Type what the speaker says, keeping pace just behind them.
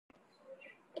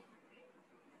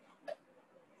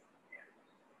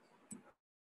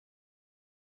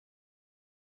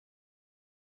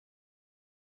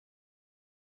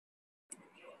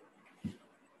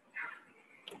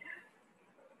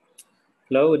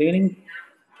Hello, good evening.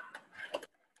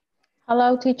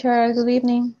 Hello, teacher. Good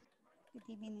evening. Good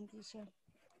evening, teacher.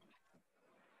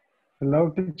 Hello,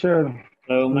 teacher.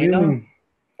 Hello, Good Milo. evening.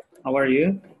 How are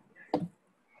you?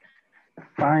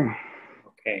 Fine.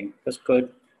 Okay, that's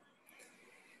good.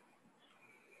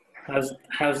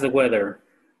 How's the weather?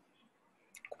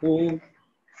 Cool.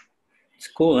 It's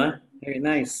cool, huh? Very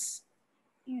nice.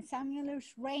 In Samuel,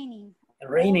 it's raining.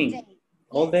 Raining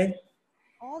all Yes, day,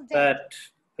 all day. but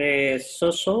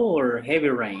so-so or heavy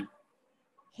rain?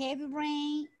 Heavy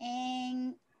rain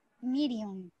and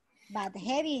medium, but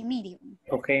heavy medium.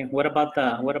 Okay. What about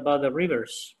the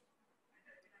rivers?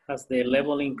 Has the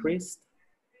level increased?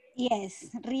 Yes,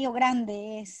 Rio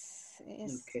Grande is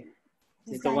Okay.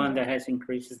 It's the one that has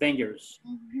increased. It's dangerous.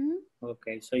 Mm-hmm.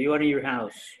 Okay. So you are in your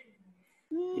house.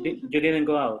 You didn't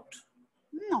go out?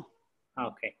 No.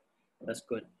 Okay. That's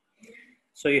good.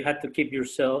 So you had to keep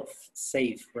yourself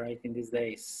safe, right, in these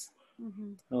days.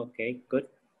 Mm-hmm. Okay, good.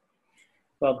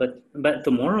 Well, but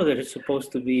tomorrow there is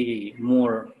supposed to be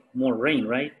more rain,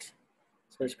 right?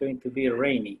 So it's going to be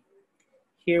rainy.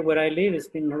 Here where I live, it's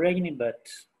been rainy, but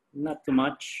not too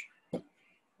much.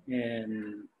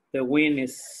 And the wind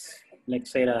is, like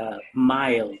say,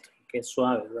 mild, okay,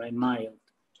 suave, right? Mild.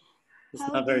 It's How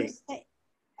not do you very say?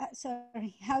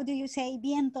 Sorry. How do you say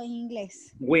viento in English?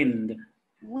 wind.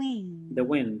 Wind. The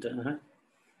wind.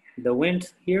 The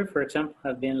wind here, for example,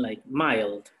 have been like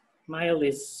mild. Mild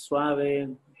is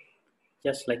suave,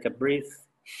 just like a breeze,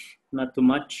 not too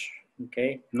much.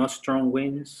 Okay, no strong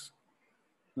winds.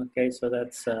 Okay, so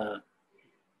that's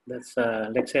let's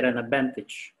say an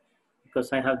advantage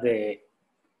because I have the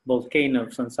volcano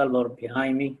of San Salvador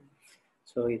behind me,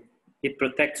 so it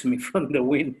protects me from the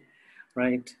wind,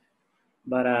 right?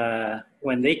 But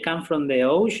when they come from the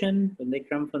ocean, when they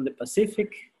come from the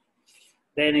Pacific,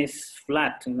 then it's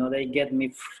flat. You know, they get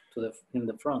me in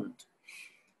the front.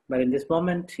 But in this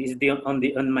moment, it's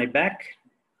on my back.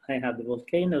 I have the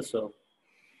volcano, so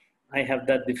I have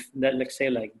that let's say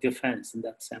like defense in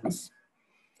that sense.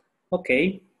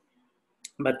 Okay,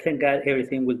 but thank God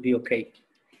everything will be okay.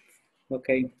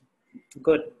 Okay,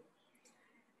 good.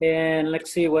 And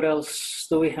let's see what else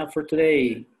do we have for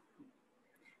today.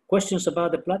 Questions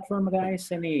about the platform,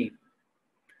 guys? Any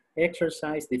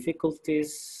exercise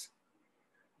difficulties?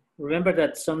 Remember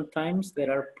that sometimes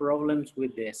there are problems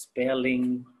with the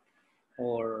spelling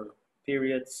or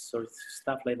periods or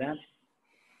stuff like that.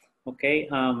 Okay,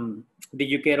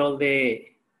 did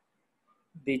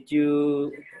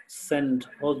you send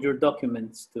all your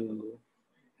documents to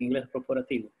Inglés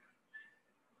Corporativo?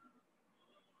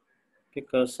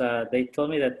 Because they told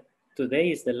me that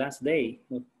today is the last day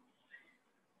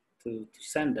to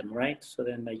send them, right? So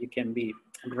then you can be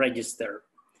registered.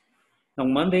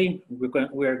 On Monday,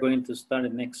 we are going to start the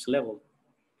next level.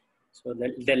 So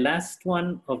the last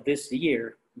one of this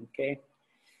year, okay?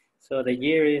 So the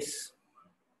year is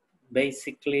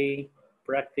basically,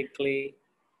 practically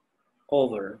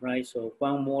over, right? So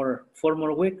 4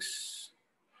 more weeks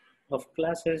of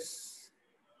classes,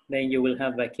 then you will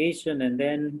have vacation, and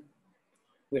then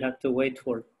we have to wait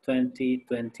for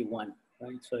 2021,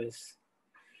 right? So it's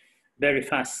very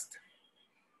fast,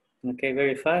 okay,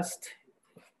 very fast.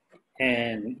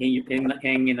 And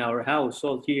in our house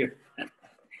all year,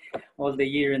 all the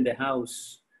year in the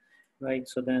house, right?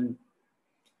 So then,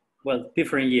 well,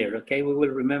 different year, okay? We will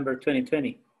remember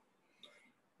 2020.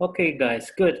 Okay,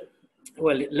 guys, good.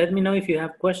 Well, let me know if you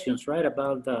have questions, right,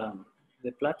 about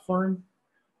the platform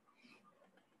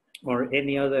or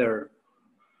any other.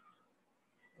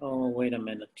 Oh, wait a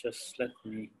minute, just let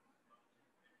me.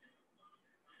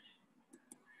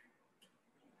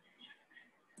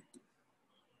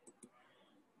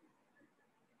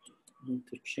 Need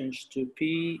to change to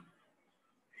P,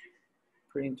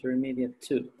 pre-intermediate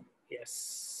 2.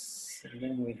 Yes, and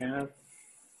then we have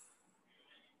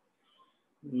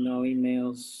no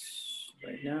emails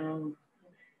right now.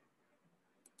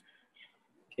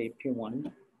 Okay,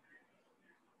 P1.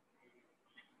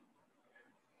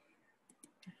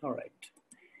 All right.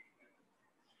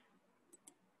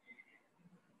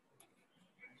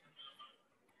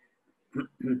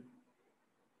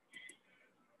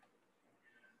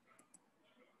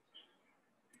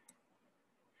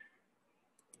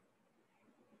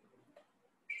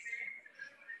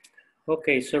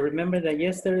 Okay, so remember that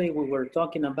yesterday we were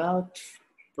talking about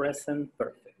present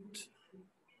perfect,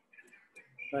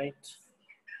 right?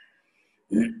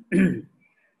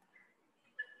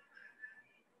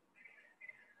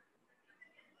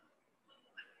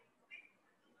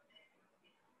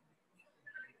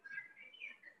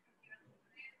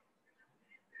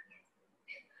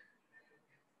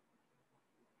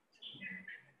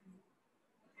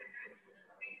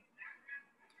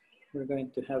 we're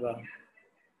going to have a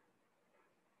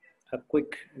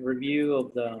quick review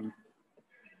of the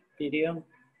video.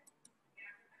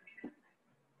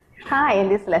 Hi, in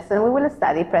this lesson we will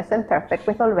study present perfect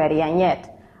with already and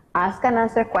yet. Ask and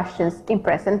answer questions in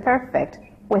present perfect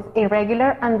with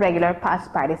irregular and regular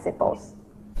past participles.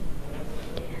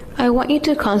 I want you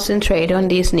to concentrate on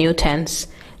this new tense.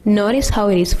 Notice how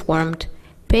it is formed.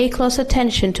 Pay close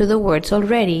attention to the words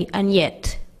already and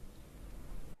yet.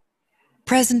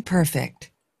 Present perfect.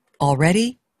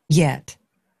 Already, yet.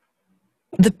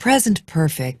 The present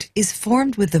perfect is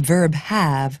formed with the verb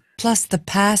have plus the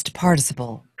past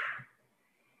participle.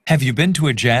 Have you been to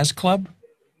a jazz club?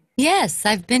 Yes,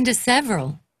 I've been to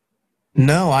several.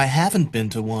 No, I haven't been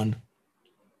to one.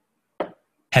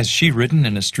 Has she ridden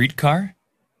in a streetcar?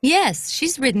 Yes,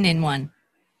 she's ridden in one.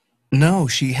 No,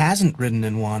 she hasn't ridden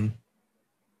in one.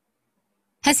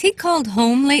 Has he called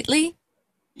home lately?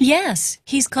 Yes,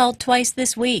 he's called twice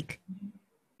this week.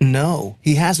 No,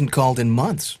 he hasn't called in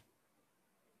months.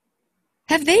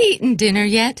 Have they eaten dinner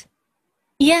yet?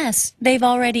 Yes, they've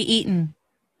already eaten.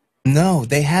 No,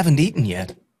 they haven't eaten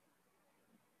yet.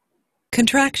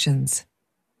 Contractions.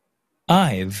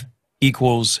 I've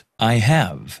equals I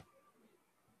have.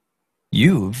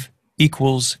 You've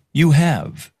equals you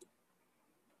have.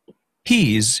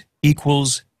 He's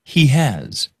equals he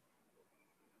has.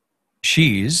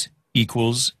 She's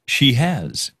equals she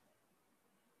has.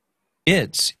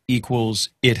 It's equals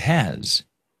it has.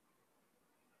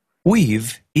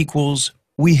 We've equals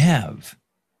we have.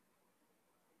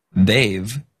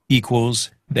 They've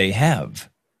equals they have.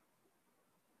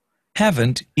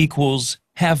 Haven't equals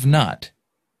have not.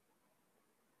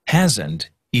 Hasn't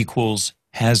equals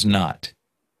has not.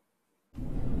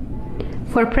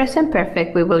 For present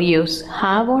perfect we will use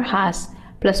have or has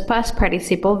plus past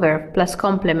participle verb plus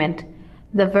complement.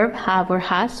 The verb have or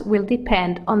has will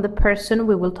depend on the person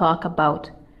we will talk about.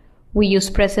 We use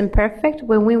present perfect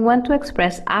when we want to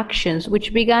express actions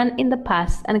which began in the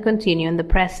past and continue in the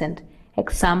present.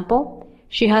 Example,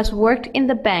 she has worked in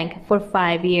the bank for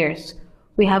 5 years.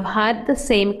 We have had the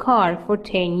same car for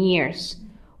 10 years.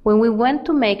 When we want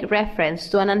to make reference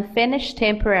to an unfinished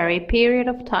temporary period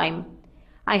of time,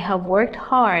 I have worked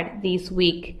hard this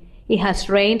week. It has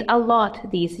rained a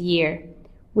lot this year.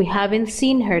 We haven't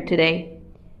seen her today.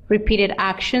 Repeated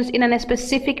actions in a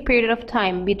specific period of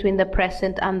time between the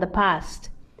present and the past.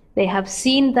 They have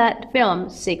seen that film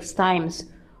 6 times.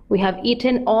 We have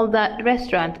eaten all that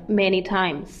restaurant many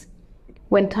times.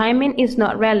 When timing is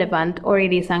not relevant or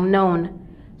it is unknown,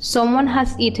 someone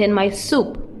has eaten my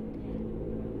soup.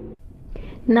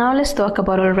 Now let's talk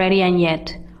about already and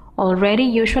yet. Already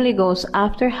usually goes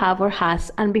after have or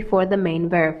has and before the main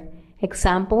verb.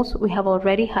 Examples, we have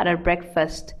already had our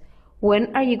breakfast.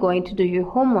 When are you going to do your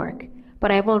homework?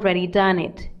 But I've already done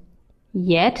it.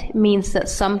 Yet means that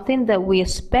something that we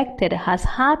expected has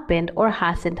happened or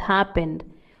hasn't happened.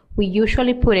 We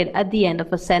usually put it at the end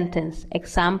of a sentence.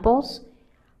 Examples,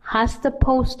 has the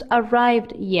post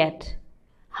arrived yet?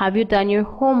 Have you done your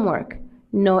homework?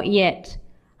 Not yet.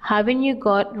 Haven't you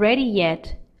got ready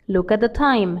yet? Look at the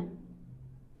time.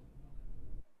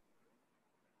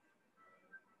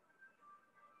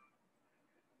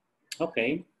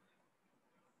 Okay.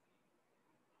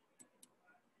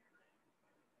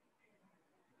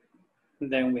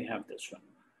 Then we have this one.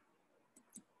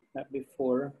 That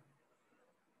before.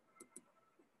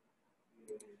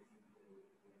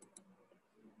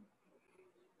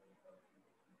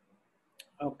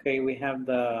 Okay, we have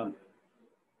the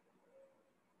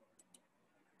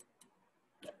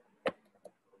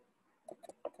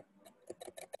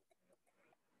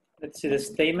let's see the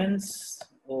statements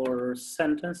or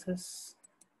sentences.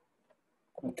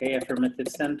 Okay, affirmative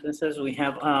sentences. We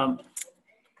have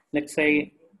let's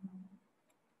say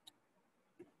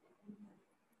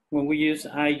when we use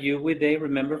I, you, we, they,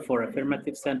 remember for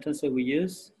affirmative sentences we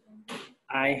use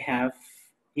I have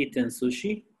eaten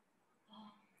sushi.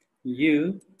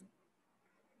 You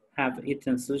have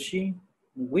eaten sushi.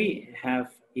 We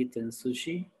have eaten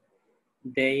sushi.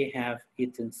 They have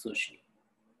eaten sushi.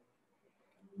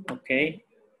 Okay.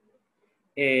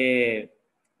 Then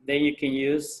you can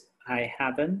use I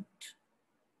haven't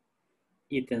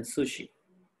eaten sushi.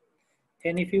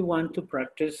 And if you want to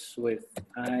practice with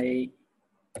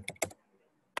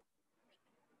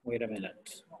wait a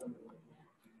minute.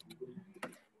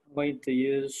 I'm going to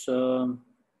use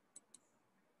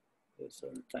this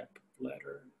other type of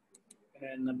letter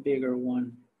and a bigger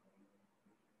one.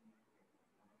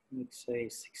 Let's say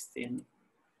 16.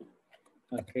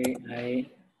 Okay, I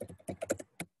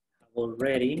have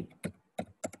already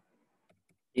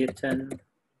eaten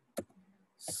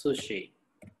sushi.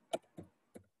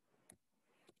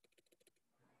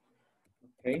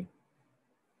 Okay.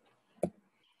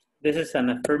 This is an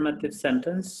affirmative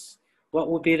sentence. What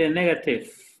would be the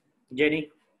negative, Jenny?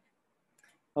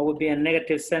 What would be a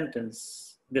negative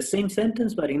sentence? The same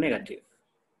sentence, but in negative.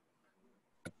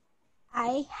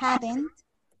 I haven't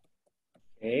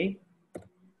Okay.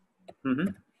 Mm-hmm.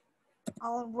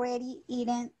 already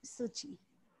eaten sushi.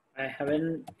 I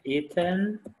haven't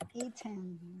eaten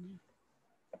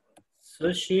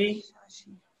sushi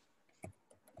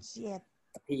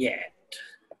yet.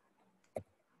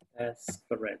 That's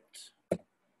correct.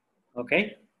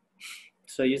 Okay.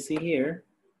 So you see here,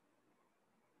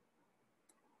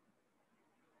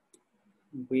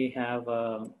 we have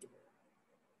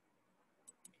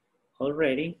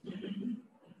already,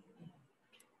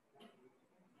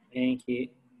 and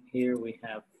here we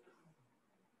have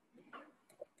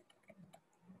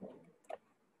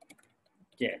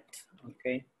yet,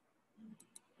 okay?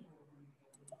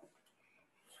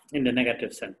 In the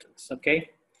negative sentence,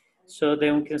 okay? So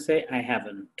then we can say I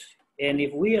haven't. And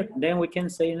if we are, then we can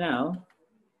say now,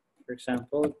 for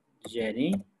example,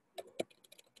 Jenny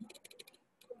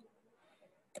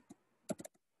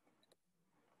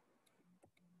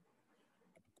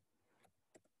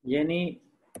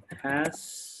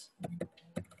has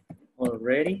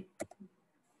already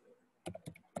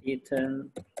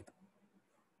eaten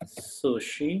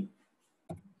sushi.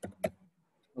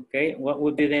 Okay, what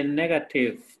would be the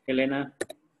negative, Elena?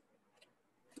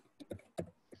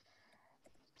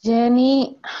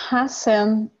 Jenny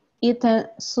hasn't eaten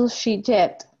sushi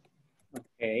yet.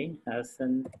 Okay,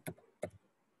 hasn't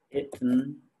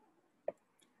eaten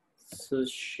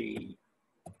sushi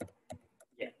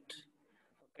yet.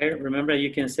 Okay, remember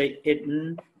you can say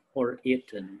eaten or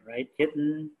eaten, right?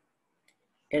 Eaten,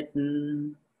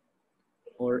 eaten,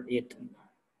 or eaten.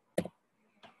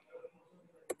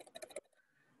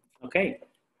 Okay,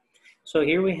 so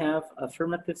here we have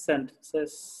affirmative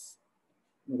sentences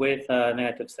with a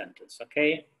negative sentence,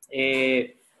 okay?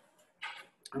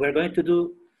 We're going to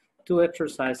do 2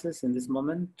 exercises in this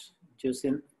moment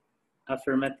using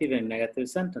affirmative and negative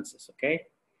sentences, okay?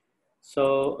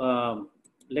 So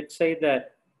let's say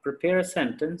that prepare a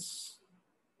sentence,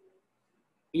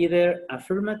 either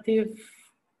affirmative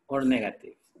or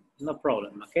negative, no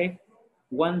problem, okay?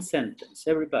 1 sentence,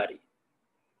 everybody.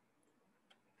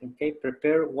 Okay,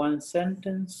 prepare 1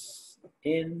 sentence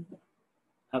in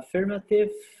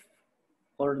affirmative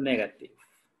or negative,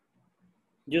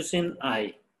 using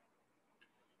I.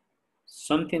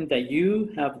 Something that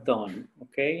you have done,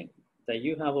 okay? That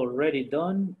you have already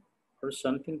done, or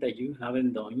something that you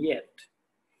haven't done yet,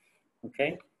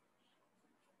 okay?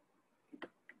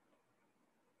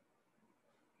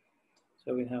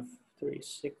 So we have 3,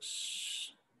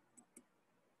 6.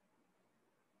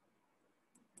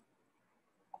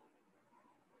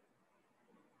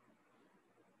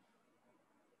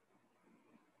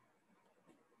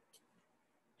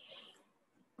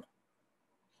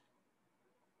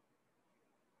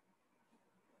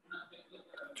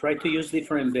 Try to use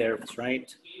different verbs,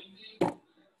 right?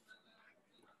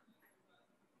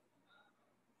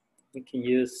 We can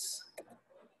use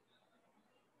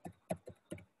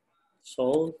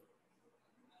sold,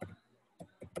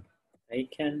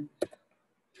 taken,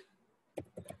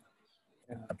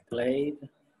 played,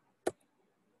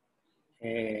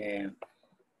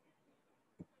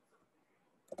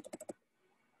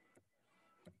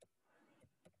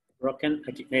 broken.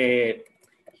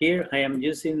 Here I am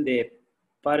using the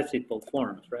participle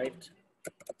forms, right?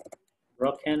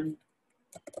 Broken,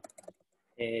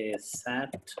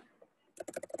 sat,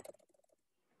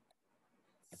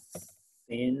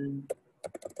 seen,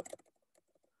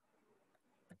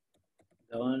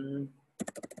 done,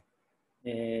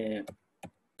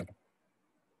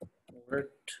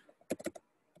 worked,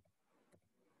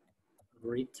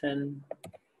 written.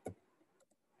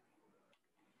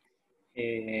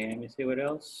 Let me see what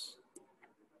else.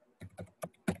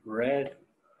 Read.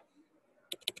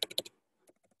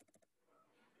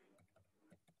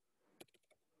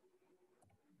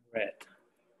 Read.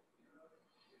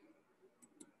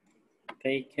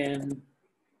 Taken.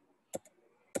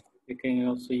 You can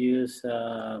also use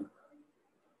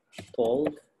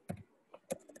told.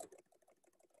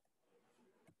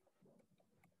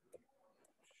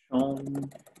 Shown.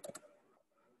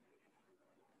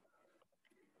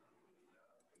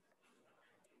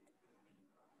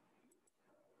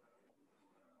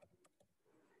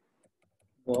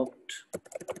 Walked.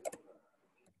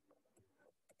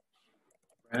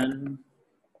 Ran.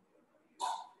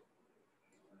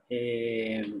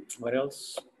 What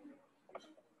else?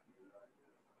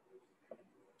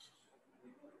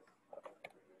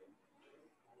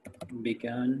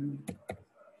 Began.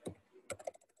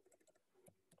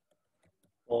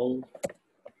 told,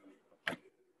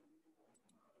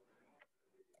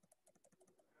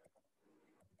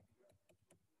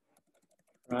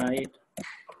 right,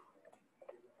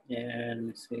 and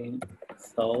let's see,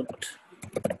 thought,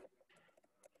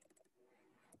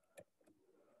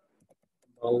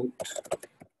 vote,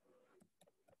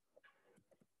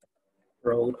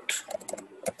 wrote,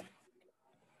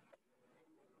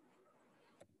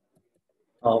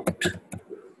 talked,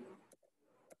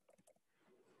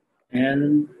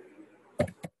 and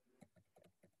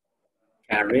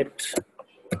carried,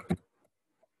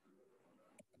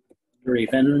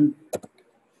 driven,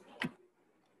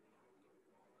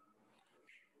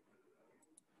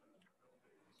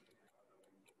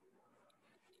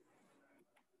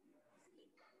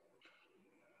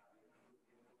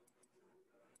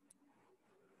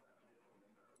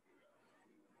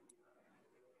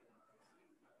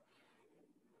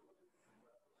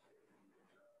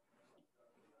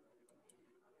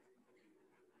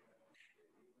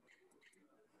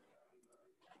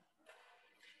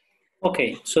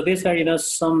 okay, so these are,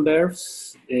 some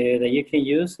verbs that you can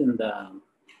use in the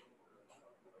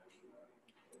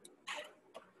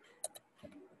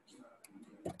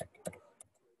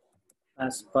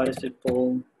past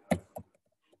participle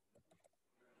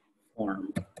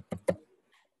form.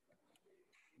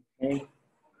 Okay.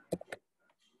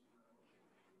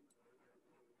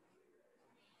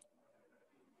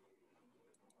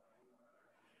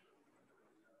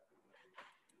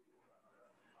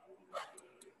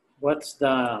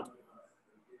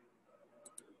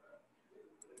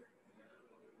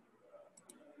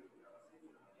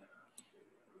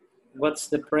 What's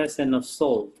the present of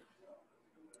sold?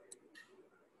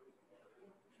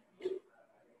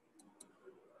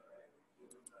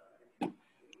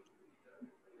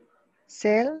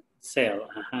 Sell. Sell,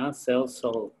 sell,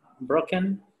 sold.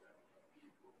 Broken,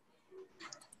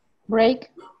 Break.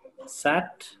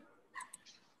 sat,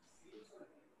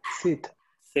 Sit.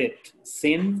 sit.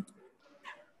 Sin,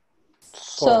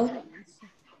 So.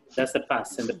 that's the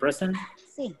past. And the present?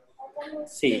 Sí.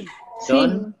 See. See.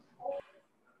 Done,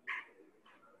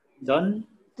 done,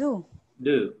 Do.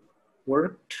 do.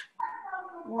 Worked,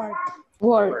 Work.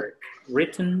 Work. work.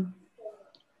 Written,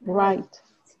 Write.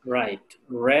 write.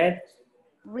 Read,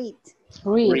 Read.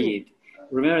 Read. read.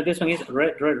 Remember, this one is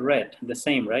read, read, read. The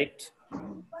same, right?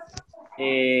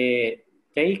 Take,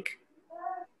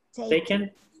 Take.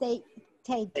 taken, Take.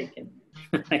 Take. taken.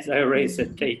 I already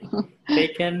said take.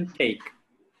 Taken, take.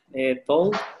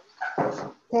 Told,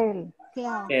 Tell.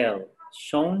 Tell. tell.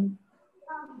 Shown,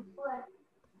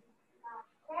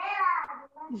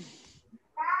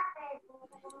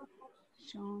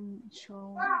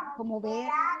 Show. Como ver.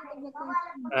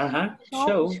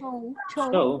 show,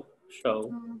 Show.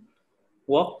 show.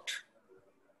 Walked,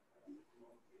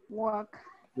 Walk.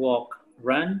 walk.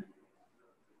 Run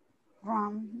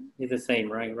Run. is the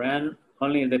same, right? Ran,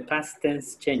 only the past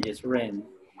tense changes, ran.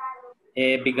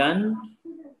 Begun,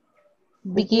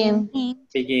 Begin.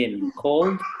 begin.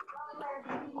 Called,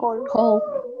 Call. Call.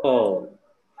 call.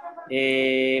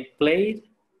 Played,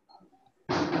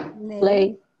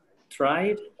 Play.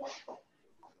 tried,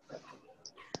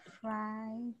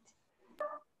 Tried.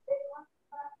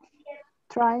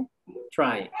 Try.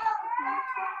 try.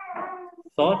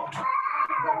 Thought,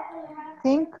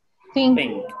 Think. Think.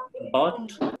 think.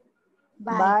 Bought,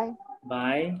 Buy.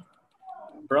 buy.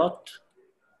 Brought,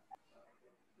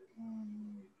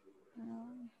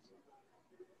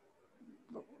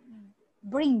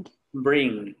 Bring.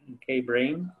 bring. Okay,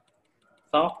 bring.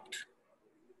 Thought,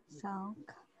 Talk.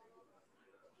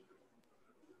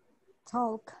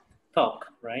 Talk. talk,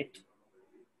 right?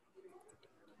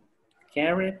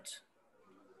 Carrot,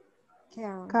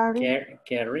 Carry.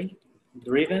 carry.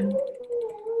 Driven,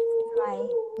 Drive.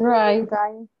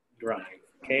 Right. drive.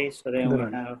 Okay, so then we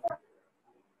Drive. have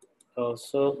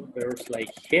also verbs like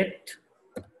hit.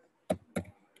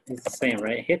 It's the same,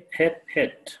 right? Hit, hit,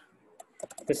 hit.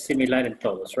 It's similar in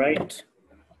todos, right?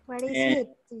 What is And- hit,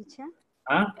 teacher?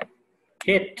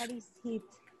 Hit. What is hit?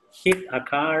 Hit a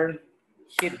car,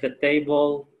 hit the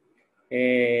table,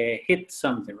 hit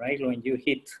something, right? When you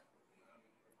hit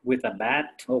with a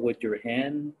bat or with your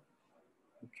hand,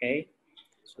 okay?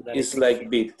 So that It's is like hit.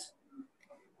 beat.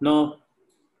 No,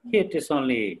 hit is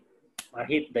only a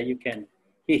hit that you can,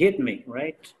 he hit me,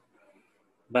 right?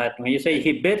 But when you say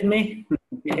he bit me,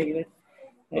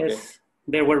 yes,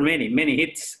 there were many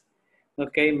hits.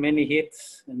 Okay, many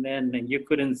hits, and then you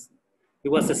couldn't, it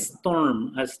was a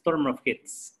storm of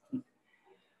hits.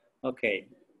 Okay,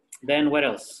 then what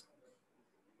else?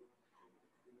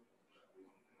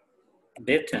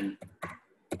 Bitten.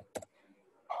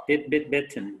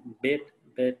 Bitten.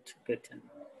 Bitten.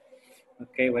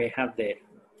 Okay, we have the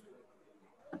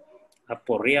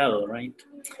aporreado, right?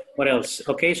 What else?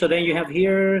 Okay, so then you have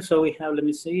here, so we have, let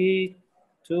me see,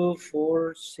 2,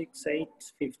 4, 6, 8,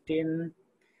 15,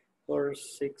 4,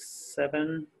 6,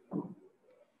 7.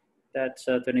 That's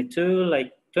 22,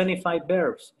 like 25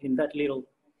 verbs in that little,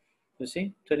 you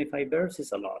see, 25 verbs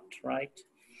is a lot, right?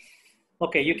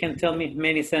 Okay, you can tell me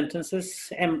many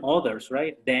sentences and others,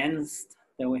 right? Danced,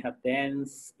 then we have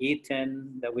danced,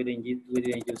 eaten, that we didn't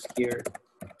use here.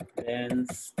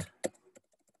 Danced,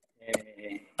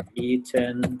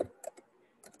 eaten,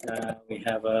 we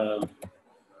have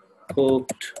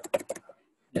cooked,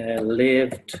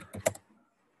 lived,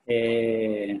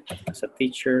 as a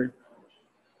teacher,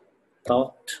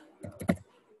 taught,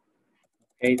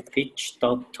 okay, teach,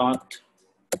 taught,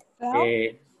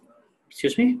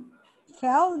 excuse me?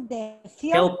 Felt, the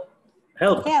feel. Help.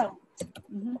 Felt.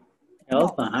 Mm-hmm.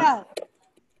 Help, No,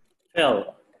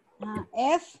 felt.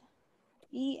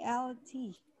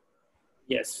 F-E-L-T.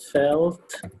 Yes,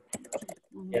 felt.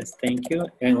 Yes, thank you.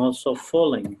 And also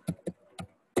falling.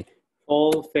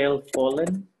 Fall, fell,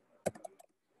 fallen.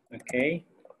 Okay.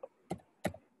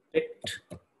 Picked.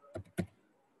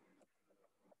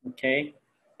 Okay.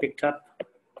 Picked up.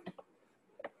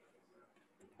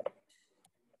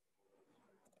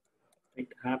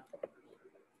 Picked up.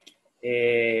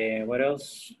 What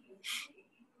else?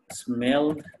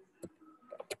 Smelled.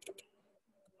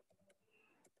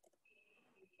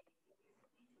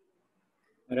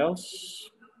 What else?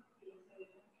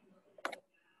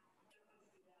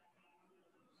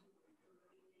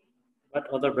 What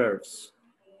other verbs?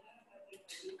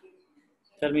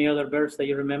 Tell me other verbs that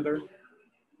you remember.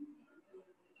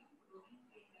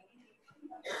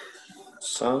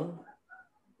 Sang.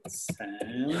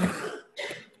 Sang.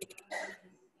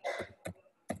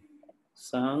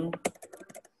 Sung.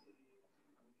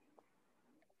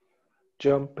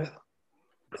 Jumped.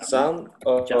 Sang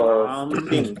or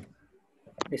Jumped.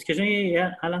 Excuse me,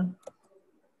 yeah, Alan.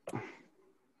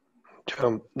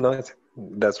 Jump. No,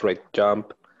 that's right.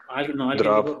 Jump. No,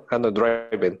 drop. And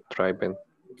driving. Driving.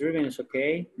 Driven is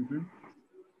okay.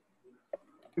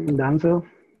 Dancer.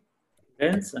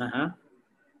 Dance,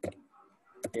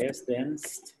 Yes,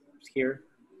 danced. It's here.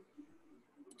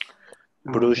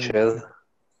 Brushed.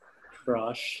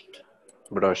 Brushed.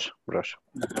 Brush.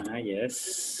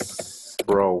 Yes.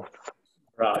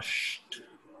 Brushed.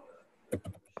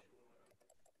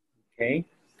 Okay.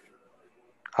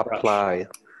 Apply.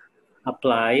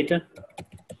 Applied.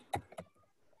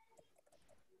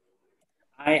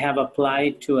 I have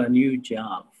applied to a new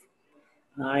job.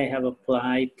 I have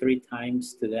applied 3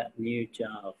 times to that new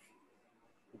job.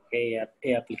 Okay,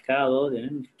 he aplicado,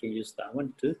 then you can use that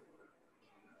one too.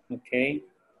 Okay.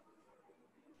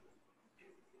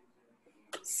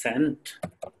 Sent.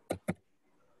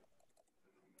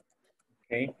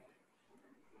 Okay.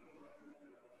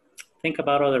 Think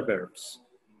about other verbs.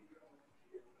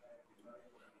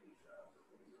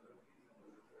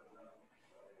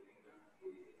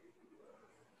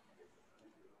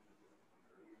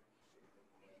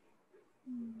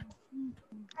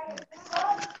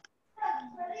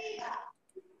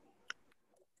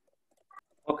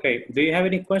 Okay, do you have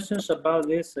any questions about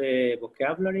this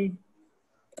vocabulary?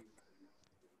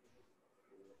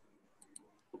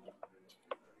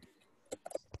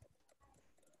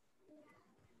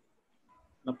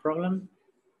 No problem?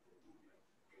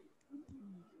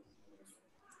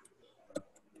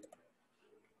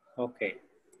 Okay.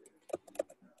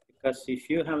 Because if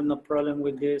you have no problem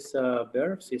with these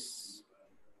verbs, is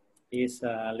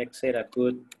let's say a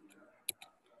good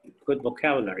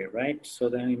vocabulary, right? So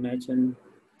then imagine,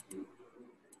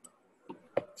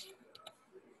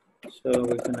 so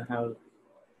we're gonna have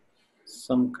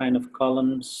some kind of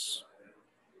columns.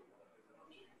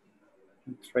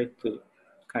 Try to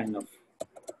kind of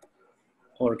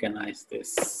organize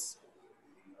this.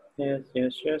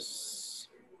 Yes.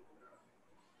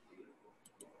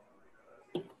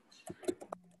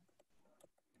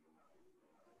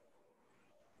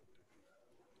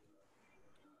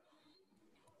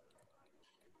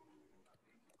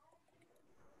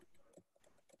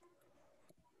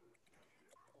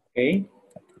 Okay,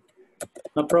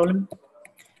 no problem.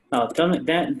 Now tell me,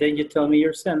 then you tell me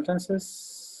your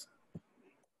sentences.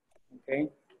 Okay,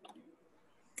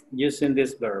 using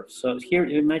this verb. So here,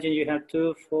 imagine you have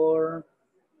 2, 4,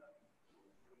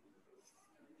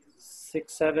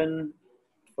 6, 7,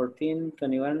 14,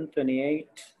 21, 28,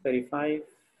 35,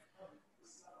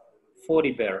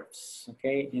 40 verbs.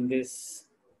 Okay, in this.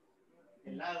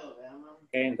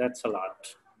 Okay, that's a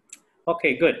lot.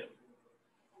 Okay, good.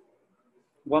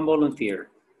 One volunteer.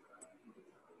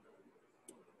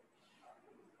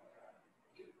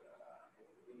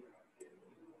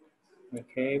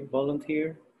 Okay,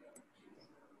 volunteer.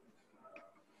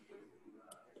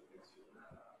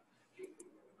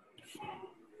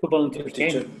 Who volunteered?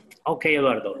 Okay. Okay,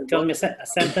 Eduardo. Tell me a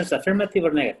sentence, affirmative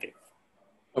or negative?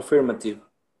 Affirmative.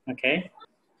 Okay.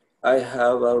 I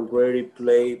have already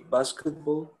played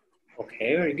basketball.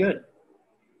 Okay, very good.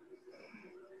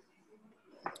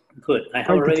 Good. I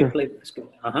have already played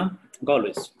basketball. Go,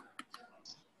 Luis.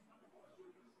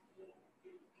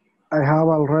 I have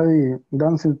already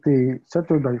danced the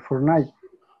Saturday for night.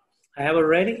 I have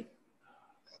already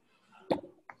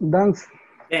danced.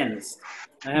 I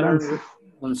have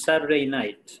on Saturday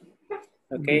night.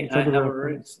 Okay, I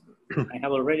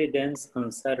have already danced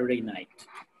on Saturday night.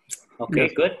 Okay,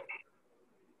 yes. Good.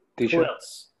 Teacher. Who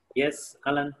else? Yes,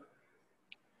 Alan.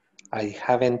 I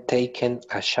haven't taken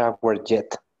a shower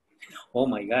yet. Oh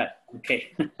my God.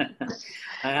 Okay.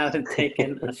 I haven't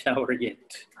taken a shower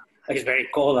yet. It's very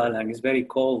cold, Alan. It's very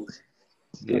cold.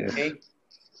 Yes. Okay.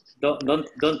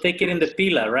 Don't take it in the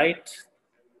pila, right?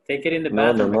 Take it in the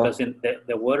bathroom because in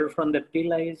the water from the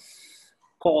pila is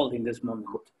cold in this moment.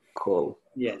 Cold.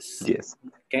 Yes. Yes.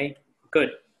 Okay. Good.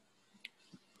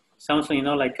 Sounds,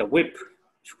 like a whip.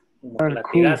 Cool.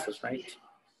 Right?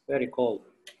 Very cold.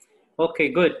 Okay,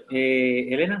 good.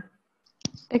 Elena?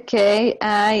 Okay,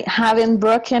 I haven't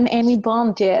broken any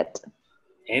bond yet.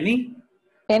 Any?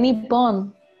 Any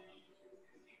bond.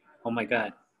 Oh my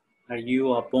God. Are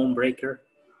you a bone breaker?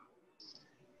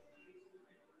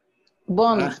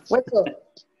 Bond.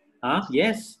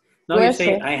 Yes. No, you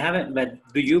say I haven't, but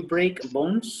do you break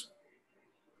bones?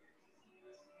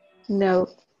 No.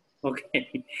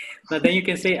 Okay. But then you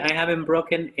can say I haven't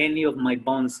broken any of my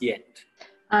bones yet.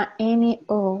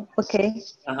 Okay.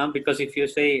 Because if you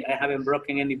say I haven't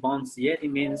broken any bones yet,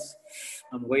 it means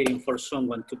I'm waiting for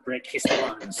someone to break his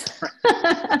bones.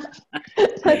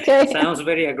 Okay. Sounds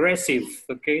very aggressive.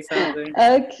 Okay. Sounds very...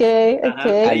 Okay. Al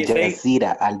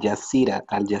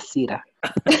Jazeera.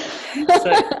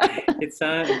 So it's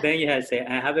then you have to say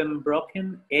I haven't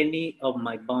broken any of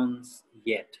my bones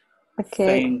yet.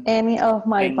 Okay. Any of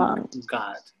my bones. Thank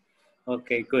God.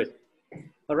 Okay, good.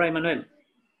 All right, Manuel.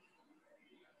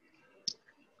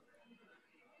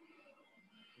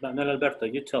 Manuel Alberto,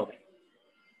 you tell me.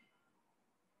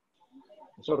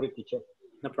 Sorry, teacher.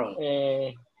 No problem.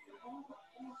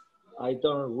 I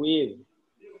don't read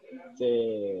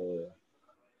the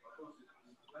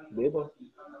Bible.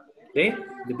 The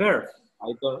verb.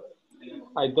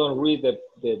 I don't read the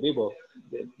Bible,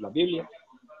 la Biblia.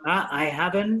 I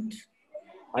haven't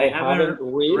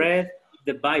read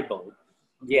the Bible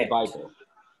yet.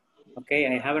 Okay,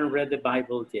 I haven't read the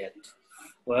Bible yet.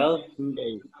 Well,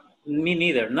 okay. Me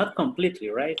neither. Not completely,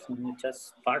 right?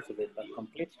 Just part of it, but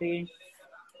completely,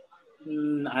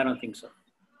 I don't think so.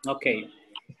 Okay.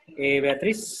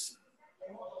 Beatriz?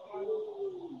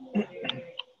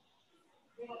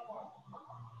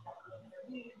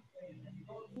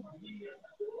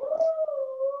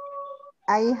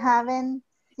 I haven't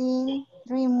seen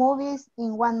 3 movies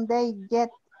in one day yet.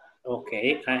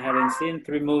 Okay, I haven't seen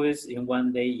 3 movies in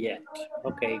one day yet.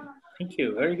 Okay, thank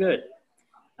you. Very good.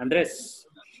 Andrés.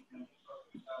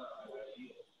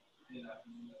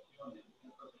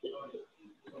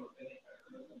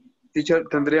 Teacher,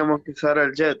 ¿tendríamos que usar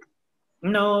el yet?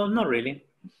 No, not really.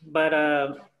 But,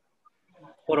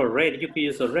 or already, you could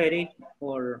use already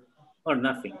or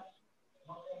nothing.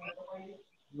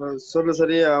 No, solo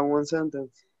sería one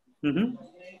sentence.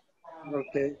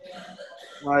 Okay.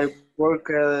 I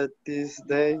worked this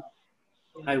day.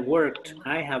 I have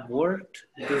worked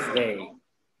this day.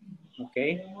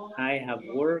 Okay, I have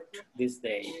worked this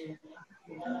day.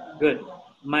 Good.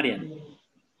 Mariam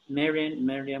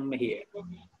here.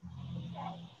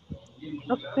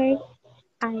 Okay,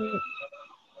 I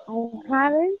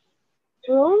haven't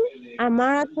run a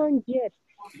marathon yet.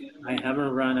 I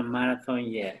haven't run a marathon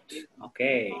yet.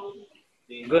 Okay,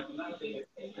 good.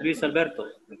 Luis Alberto.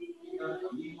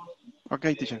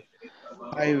 Okay, teacher.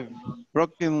 I've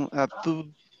broken a tooth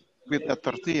with a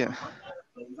tortilla.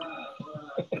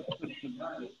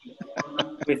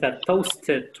 With a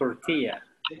toasted tortilla.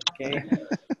 Okay,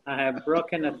 I have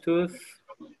broken a tooth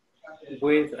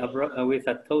with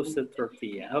a toasted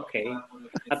tortilla. Okay,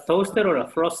 a toasted or a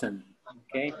frozen.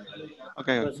 Okay.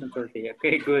 Okay. Frozen tortilla.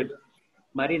 Okay, good.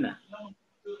 Marina.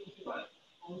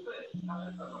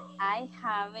 I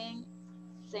haven't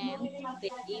sent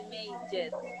the email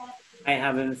yet. I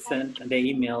haven't sent the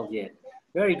email yet.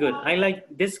 Very good. I like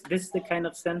this. This is the kind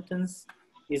of sentence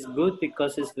is good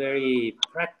because it's very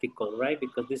practical, right?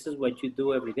 Because this is what you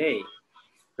do every day.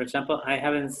 For example, I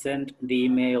haven't sent the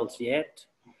emails yet.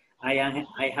 I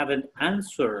haven't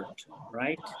answered,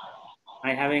 right?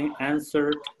 I haven't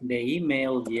answered the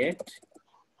email yet.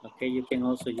 Okay, you can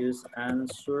also use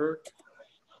answered.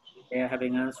 I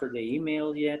haven't answered the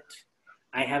email yet.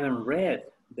 I haven't read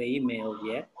the email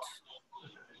yet.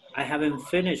 I haven't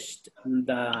finished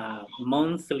the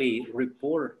monthly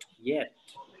report yet.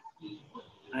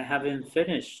 I haven't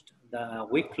finished the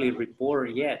weekly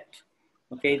report yet.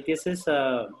 Okay, this is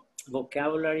a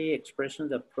vocabulary expression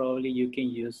that probably you can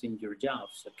use in your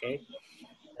jobs, okay?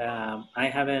 I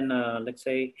haven't, let's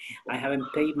say, I haven't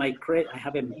paid my credit, I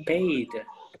haven't paid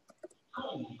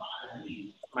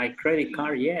my credit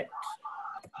card yet.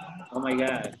 Oh my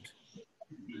God.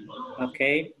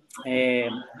 Okay,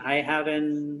 I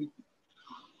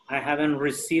haven't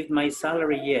received my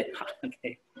salary yet.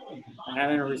 Okay, I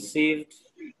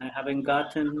haven't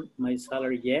gotten my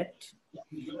salary yet.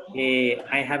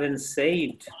 I haven't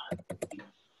saved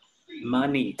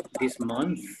money this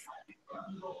month.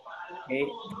 Okay,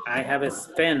 I haven't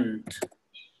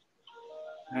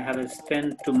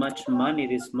spent too much money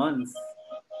this month.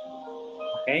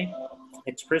 Okay,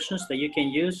 expressions that you can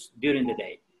use during the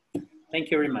day. Thank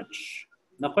you very much.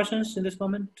 No questions in this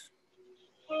moment?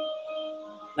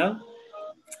 No?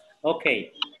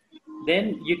 Okay,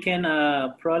 then you can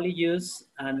probably use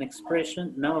an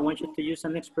expression. Now I want you to use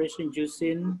an expression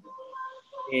using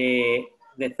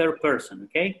the third person,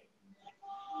 okay?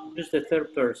 Use the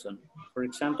third person. For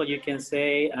example, you can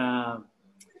say,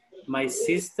 my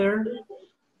sister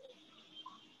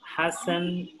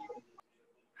hasn't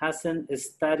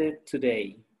studied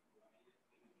today.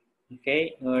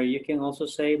 Okay, or you can also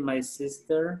say, my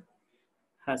sister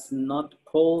has not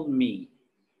called me.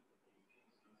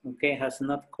 Okay, has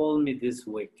not called me this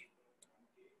week.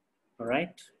 All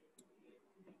right.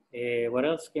 What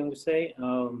else can we say?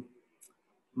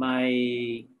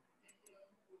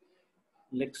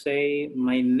 Let's say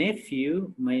my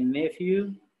nephew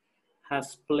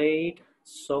has played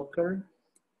soccer,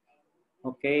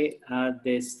 okay, at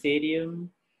the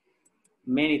stadium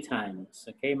many times.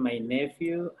 Okay, my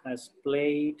nephew has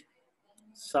played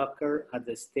soccer at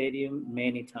the stadium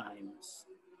many times.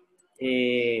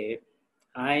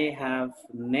 I have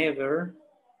never,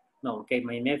 no, okay,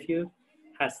 my nephew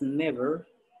has never,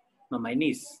 no, my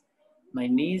niece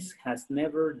has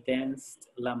never danced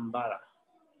lambada.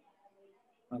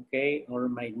 Okay, or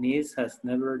my niece has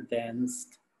never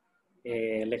danced,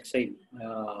 let's say,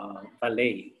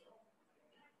 ballet.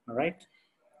 All right,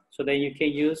 so then you can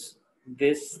use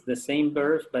the same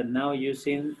verbs, but now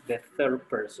using the third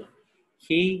person.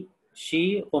 He,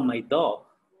 she, or my dog,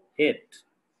 it.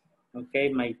 Okay,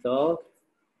 my dog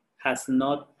has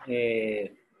not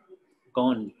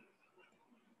gone.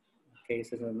 Okay,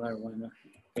 this is another one.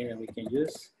 Okay, we can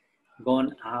use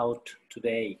gone out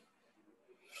today.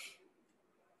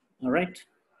 All right.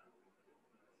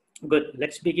 Good.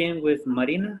 Let's begin with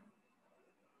Marina,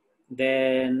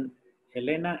 then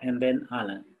Elena, and then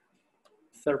Alan.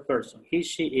 Third person. He,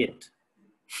 she, it.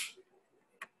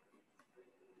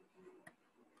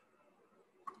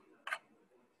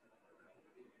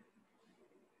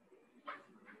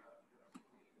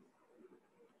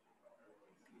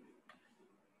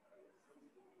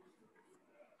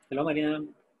 Hello, Marina.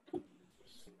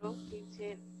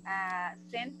 Okay,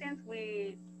 sentence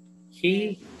with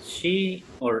He, she,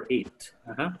 or it.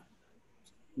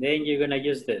 Then you're gonna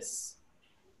use this.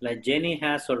 Like Jenny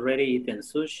has already eaten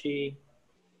sushi.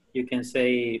 You can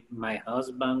say my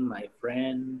husband, my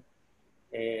friend,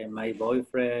 my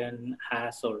boyfriend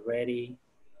has already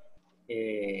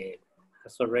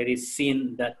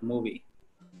seen that movie.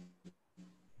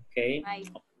 Okay.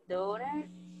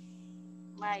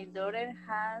 my daughter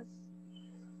has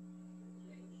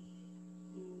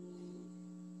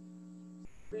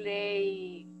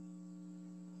played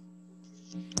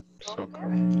soccer.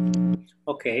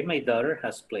 Okay, my daughter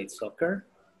has played soccer.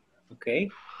 Okay,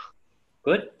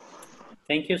 good.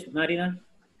 Thank you, Marina.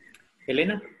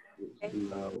 Elena?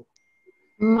 No.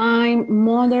 My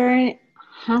mother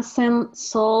hasn't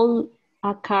sold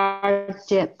a car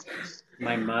yet.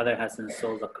 My mother hasn't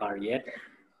sold a car yet.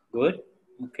 Good.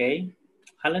 Okay.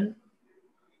 Alan?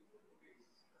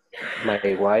 My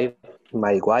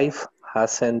wife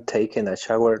hasn't taken a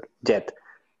shower yet.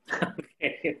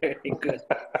 Okay, very good.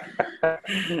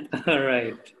 All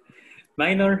right.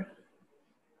 Minor?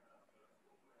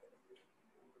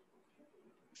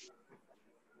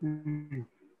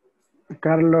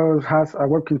 Carlos has a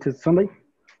working till Sunday.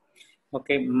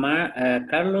 Okay,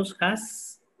 Carlos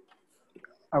has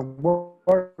a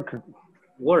work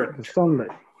Sunday.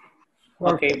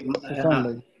 Okay,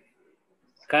 Sunday.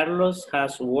 Carlos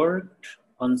has worked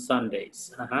on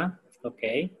Sundays.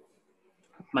 Okay.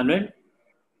 Manuel?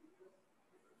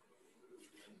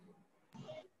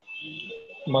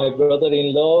 My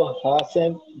brother-in-law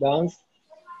hasn't danced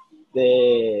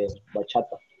the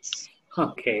bachata.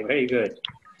 Okay, very good.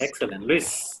 Excellent.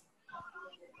 Luis.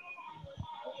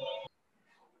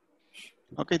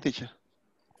 Okay, teacher.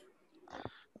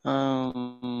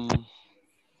 My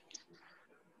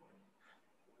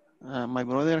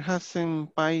brother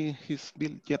hasn't paid his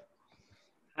bill yet.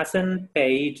 Hasn't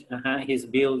paid his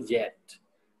bill yet.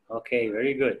 Okay,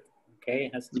 very good. Okay,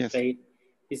 hasn't paid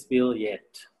his bill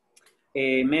yet.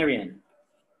 Marian.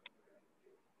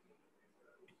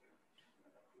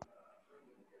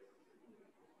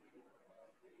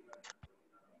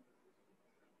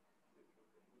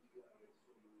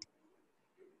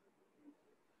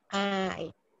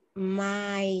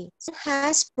 My son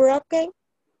has broken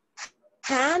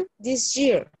hand this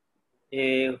year.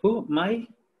 Who?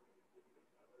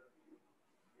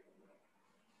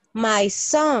 My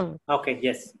son. Okay,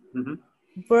 yes.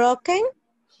 Broken.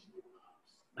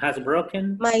 Has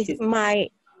broken. My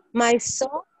son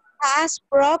has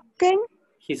broken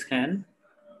his hand.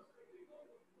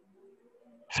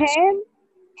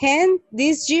 Hand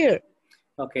this year.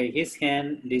 Okay, his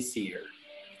hand this year.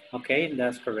 Okay,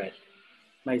 that's correct.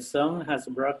 My son has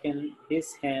broken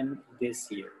his hand this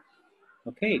year.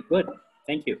 Okay, good.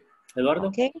 Thank you. Eduardo?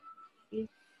 Okay.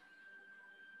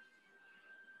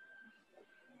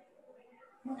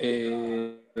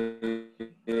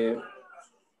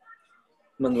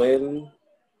 Manuel,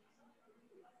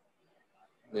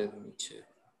 let me check.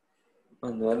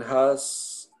 Manuel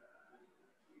has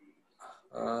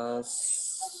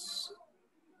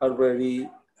already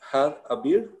had a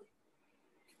beer.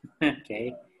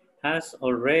 Okay, has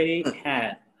already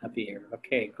had a beer.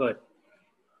 Okay, good.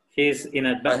 He's in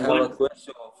advance. I have a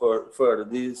question for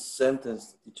this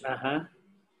sentence, teacher.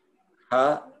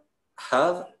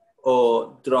 Had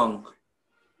or drunk?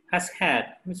 Has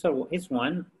had. So it's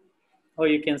one, or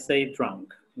you can say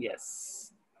drunk.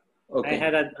 Yes. Okay.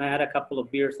 I had a couple of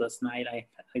beers last night. I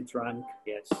drank.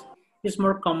 Yes. It's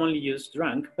more commonly used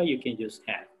drunk, but you can use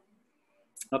had.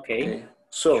 Okay.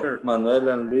 So sure. Manuel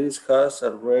and Luis has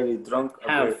already drunk a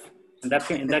beer. In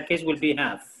that case, will be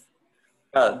have.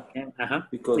 Had. Okay.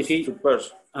 Because two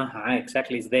persons.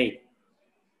 Exactly. It's they.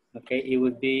 Okay. It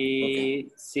would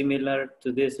be similar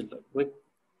to this with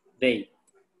they.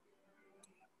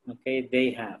 Okay.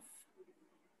 They have.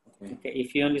 Okay.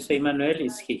 If you only say Manuel,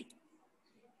 it's he.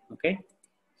 Okay.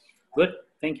 Good.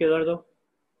 Thank you, Eduardo.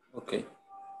 Okay.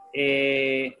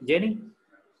 Jenny?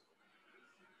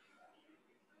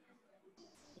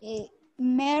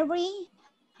 Mary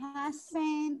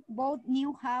hasn't bought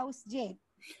new house yet.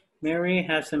 Mary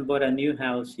hasn't bought a new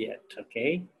house yet.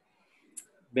 Okay.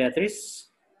 Beatriz?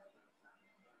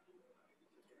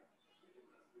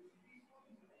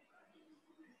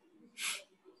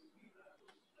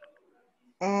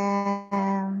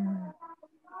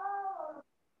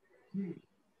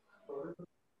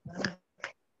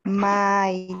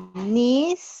 My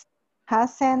niece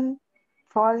hasn't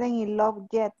fallen in love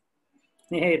yet.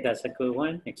 Hey, that's a good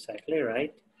one. Exactly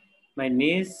right. My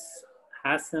niece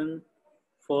hasn't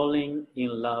fallen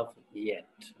in love yet.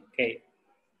 Okay.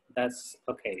 That's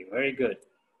okay. Very good.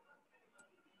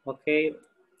 Okay.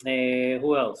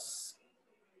 Who else?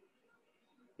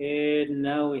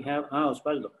 Now we have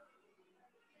Osvaldo.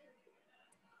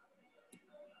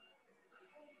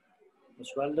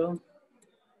 Osvaldo.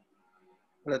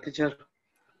 Hola, teacher.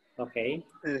 Okay.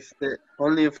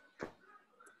 Only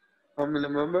family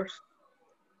members?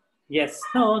 Yes.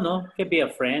 No. It can be a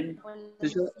friend.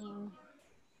 Teacher?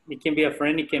 It can be a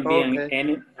friend. It can be an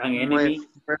enemy.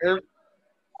 My friend.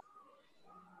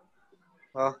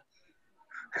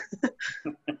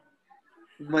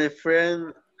 My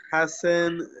friend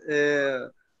hasn't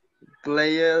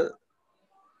played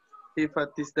FIFA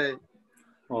this day.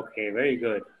 Okay, very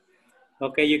good.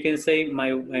 Okay, you can say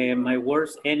my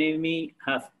worst enemy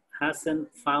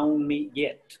hasn't found me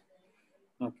yet.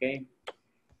 Okay,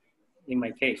 in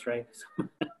my case, right?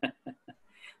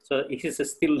 So he's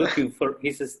still looking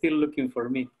for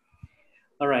me.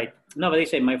 All right. No, but they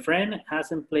say my friend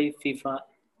hasn't played FIFA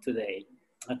today.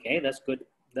 Okay, that's good.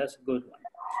 That's a good one.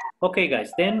 Okay,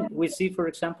 guys. Then we see, for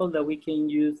example, that we can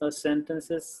use the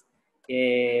sentences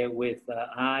with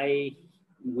I,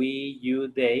 we,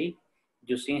 you, they,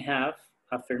 using have,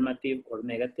 affirmative or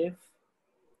negative.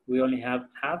 We only have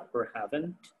or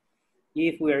haven't.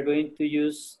 If we are going to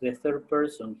use the third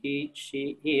person, he,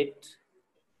 she, it,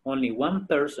 only one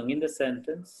person in the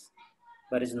sentence,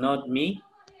 but it's not me,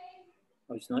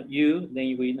 or it's not you,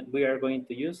 then we are going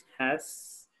to use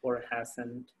has or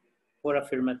hasn't, or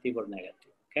affirmative or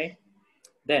negative, okay?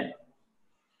 Then,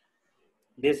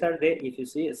 these are the, if you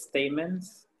see,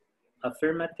 statements,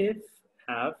 affirmative,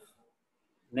 have,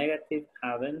 negative,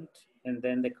 haven't, and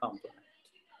then the complement.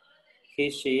 He,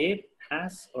 she,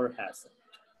 has or hasn't.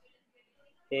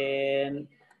 And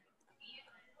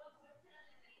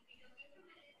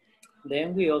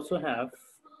then we also have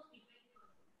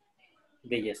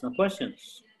the yes, no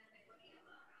questions.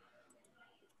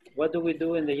 What do we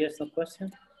do in the yes, no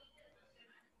question?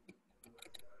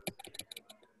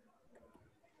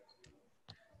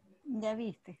 Ya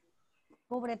viste.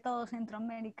 Pobre todo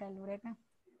Centroamérica, el huracán.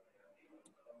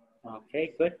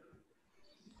 Okay, good.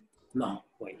 No,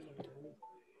 wait.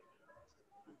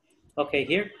 Okay,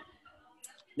 here.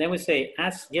 Then we say,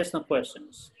 ask yes, no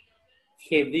questions.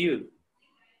 Have you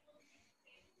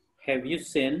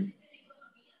seen?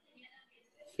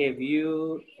 Have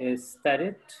you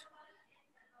studied?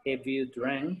 Have you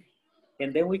drank?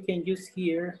 And then we can use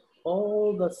here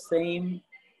all the same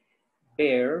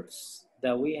verbs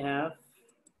that we have,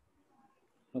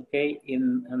 okay,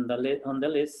 on the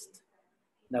list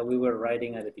that we were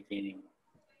writing at the beginning.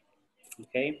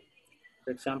 Okay,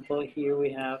 for example, here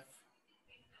we have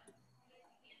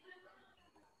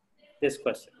these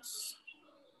questions.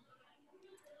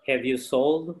 Have you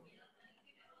sold?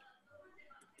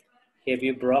 Have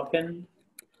you broken?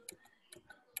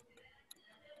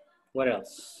 What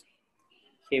else?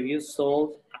 Have you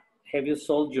sold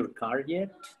your car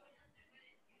yet?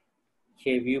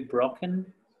 Have you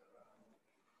broken?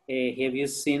 Have you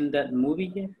seen that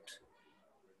movie yet?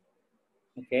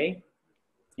 Okay,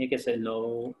 you can say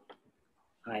no,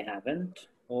 I haven't,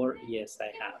 or yes,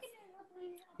 I have.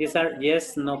 These are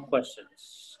yes, no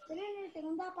questions.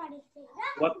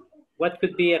 What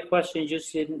could be a question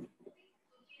using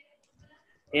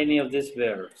any of these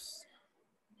verbs?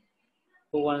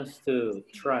 Who wants to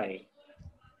try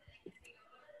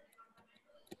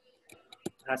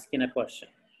asking a question?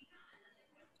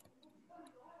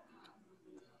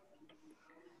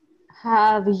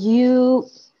 Have you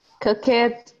cooked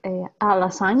a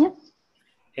lasagna?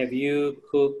 Have you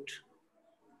cooked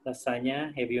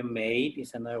lasagna? Have you made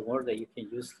is another word that you can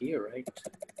use here, right?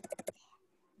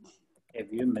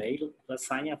 Have you made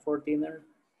lasagna for dinner?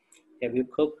 Have you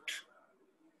cooked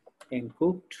and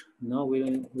cooked? No, we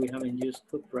haven't used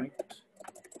cooked, right?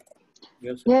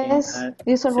 Yes,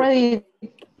 it's already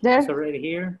there. It's already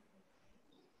here?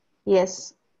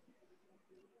 Yes.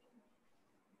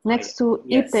 Next to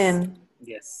yes. eaten.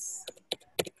 Yes.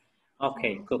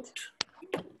 Okay, cooked.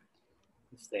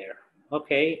 It's there.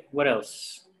 Okay, what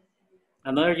else?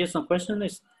 Another just a question?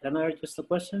 Is another just a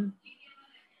question?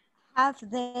 Have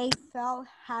they felt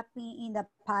happy in the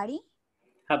party?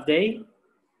 Have they?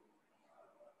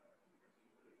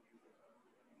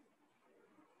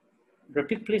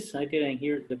 Repeat, please. I didn't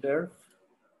hear the verb.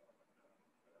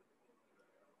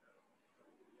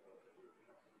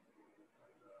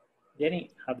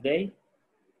 Jenny, have they?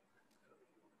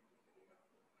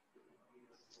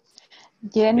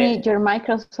 Jenny, your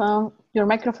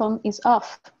microphone is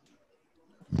off.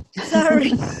 Sorry.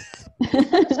 Sorry.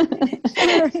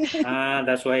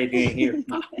 That's why I didn't hear.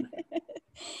 No.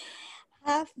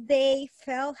 Have they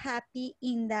felt happy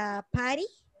in the party?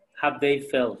 Have they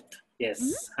felt?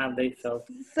 Yes. Have they felt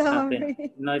Sorry.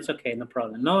 happy? No, it's okay. No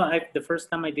problem. No, the first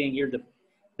time I didn't hear the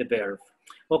verb.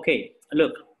 Okay,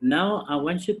 look. Now I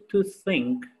want you to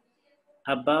think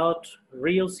about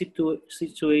real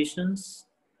situations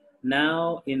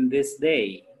now in this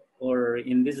day or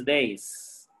in these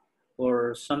days,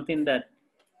 or something that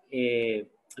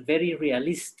very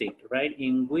realistic, right?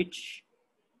 In which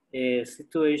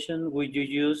situation would you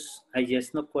use a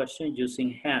yes no question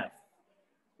using have?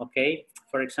 Okay,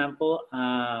 for example,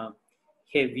 have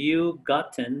you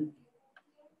gotten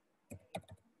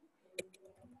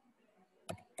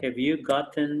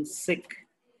sick?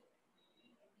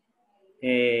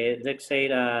 Let's say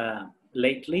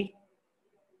lately.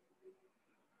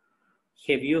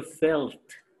 Have you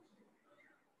felt?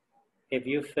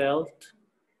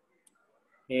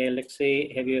 Let's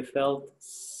say, have you felt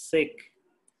sick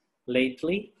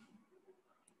lately?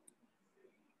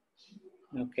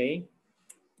 Okay.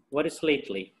 What is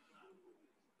lately?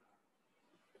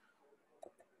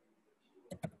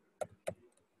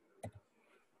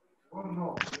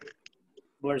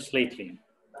 What is lately?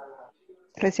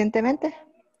 Recientemente.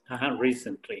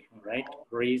 Recently, right?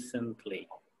 Recently.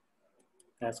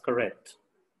 That's correct.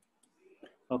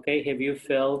 Okay, have you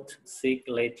felt sick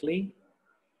lately?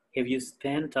 Have you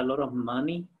spent a lot of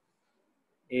money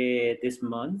this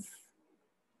month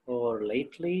or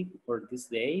lately or these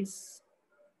days?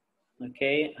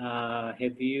 Okay,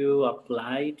 have you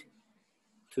applied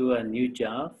to a new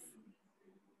job?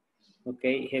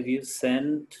 Okay, have you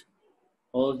sent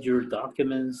all your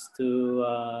documents to,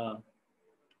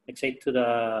 let's say, to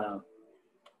the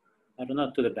I don't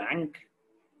know, to the bank.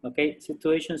 Okay,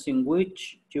 situations in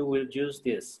which you will use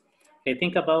this. Okay,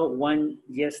 think about one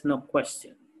yes, no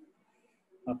question.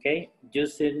 Okay,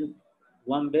 using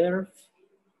one verb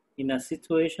in a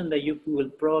situation that you will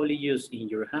probably use in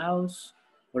your house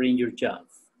or in your job,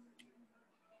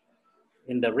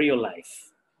 in the real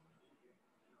life.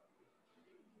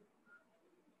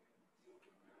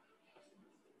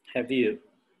 Have you?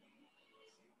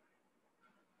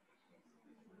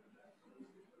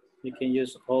 You can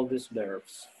use all these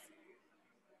verbs.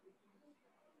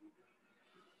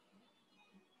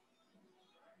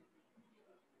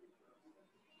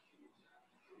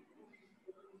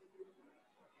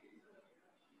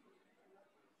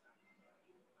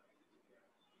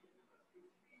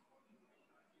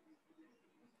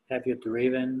 Have you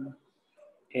driven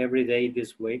every day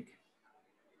this week?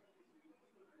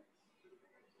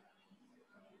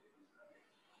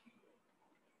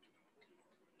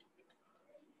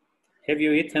 Have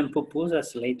you eaten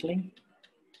pupusas lately?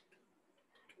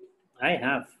 I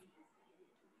have.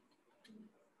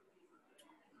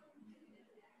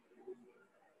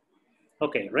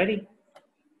 Okay, ready?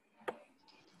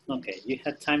 Okay, you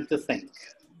had time to think.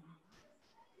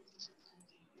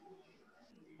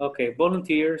 Okay,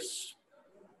 volunteers,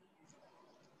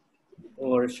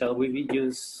 or shall we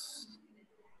use?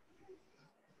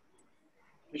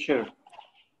 Teacher.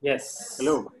 Yes.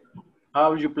 Hello.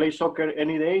 How you play soccer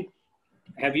any day?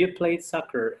 Have you played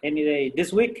soccer any day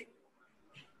this week?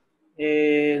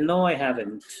 No, I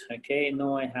haven't. Okay,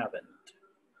 no, I haven't.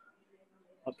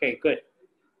 Okay, good.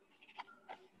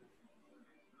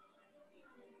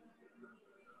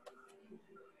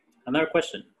 Another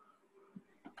question.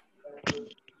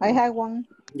 I have one.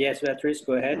 Yes, Beatrice,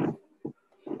 go ahead.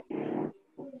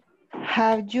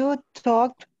 Have you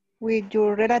talked with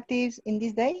your relatives in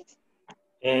these days?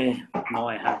 No,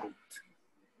 I haven't.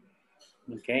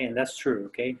 Okay, and that's true,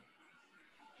 okay?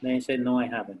 Then I said, no, I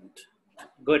haven't.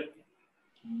 Good.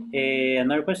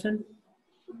 Another question?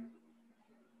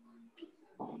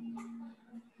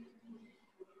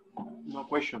 No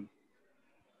question.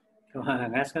 Come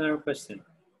on, ask another question.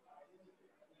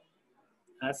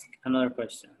 Ask another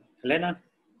question. Elena?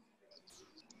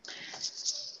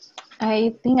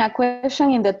 I think a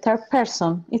question in the third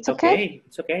person. It's okay? Okay,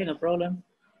 it's okay, no problem.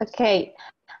 Okay.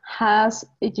 Has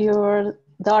your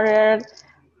daughter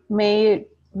made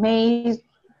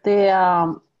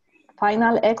the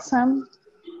final exam?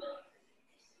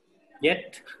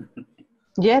 Yet?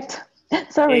 Yet?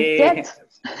 Sorry, yet?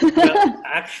 Well,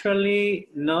 actually,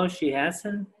 no, she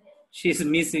hasn't. She's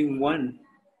missing one.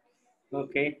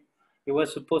 Okay. It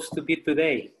was supposed to be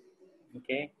today.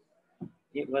 Okay.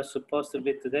 It was supposed to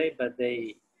be today, but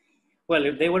they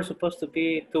were supposed to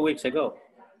be 2 weeks ago.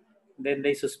 Then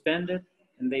they suspended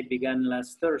and they began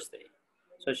last Thursday.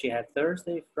 So she had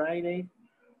Thursday, Friday,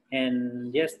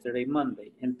 and yesterday,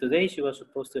 Monday. And today she was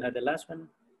supposed to have the last one,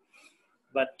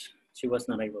 but she was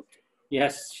not able to.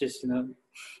 Yes, she's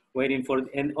waiting for,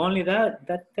 and only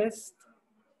that test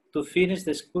to finish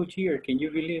the school year. Can you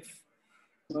believe?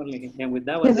 Only, and with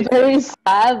that one, it's very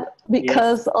sad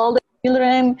because yes, all the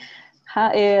children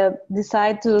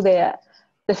decide to the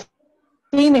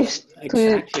finish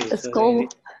exactly. to So school.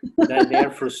 they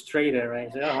are frustrated, right?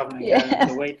 So, oh my God, I have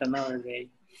to wait another day.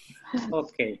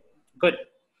 Okay, good.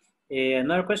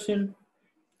 Another question,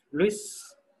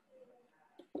 Luis?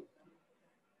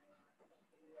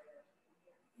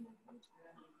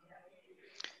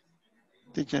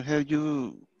 Teacher, have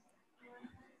you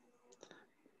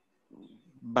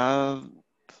bad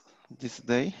this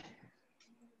day?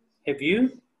 Have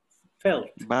you felt?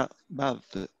 Bad.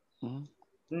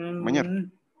 Mañana.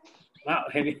 Wow,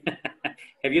 have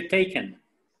you taken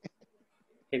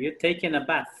a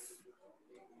bath?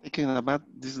 Taking a bath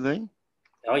this day?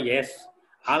 Oh yes,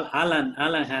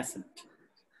 Alan hasn't.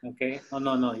 Okay. Oh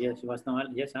no, yes, it was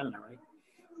not. Yes, Alan, right?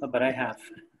 No, but I have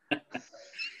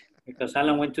because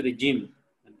Alan went to the gym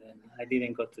and then I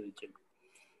didn't go to the gym.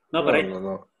 No, but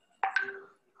no.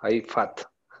 I fat.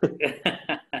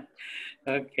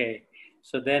 Okay.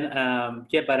 So then,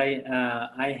 yeah, but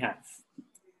I have.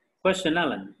 Question,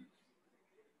 Alan.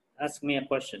 Ask me a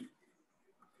question.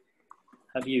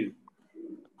 Have you?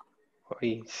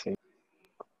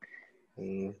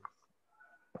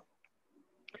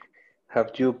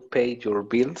 Have you paid your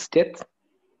bills yet?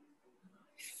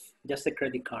 Just a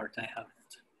credit card. I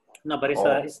haven't. No, but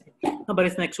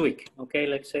it's next week. Okay,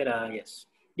 let's say yes.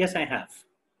 Yes, I have.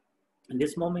 In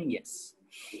this moment, yes.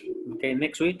 Okay,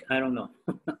 next week, I don't know,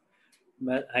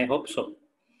 but I hope so.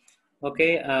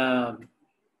 Okay.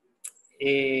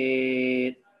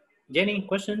 Jenny,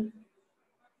 question?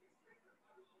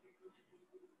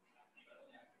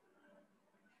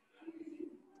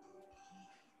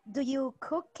 Do you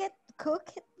cook it? Cook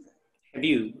it?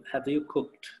 Have you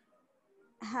cooked?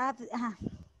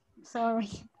 Sorry.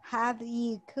 Have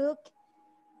you cooked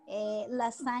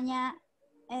lasagna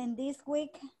in this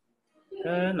week?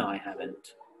 No, I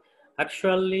haven't.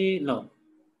 Actually, no.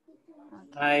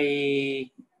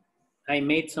 Okay. I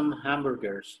made some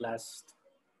hamburgers last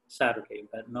Saturday,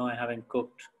 but no, I haven't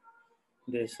cooked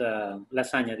this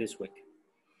lasagna this week.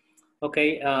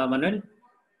 Okay, Manuel,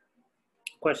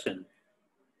 question.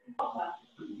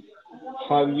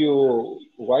 Have you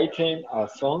written a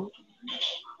song?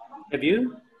 Have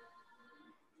you?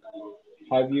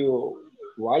 Have you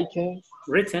written?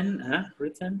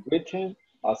 Written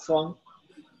A song?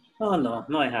 Oh, no,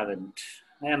 I haven't.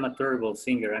 I am a terrible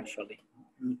singer, actually.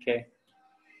 Okay.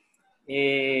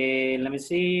 Let me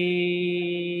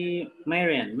see.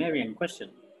 Marian,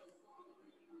 question.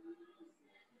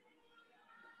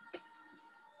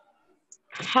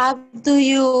 Do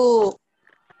you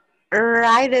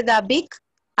ride a bike?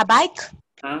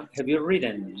 Have you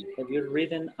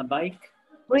ridden a bike?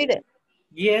 Ridden.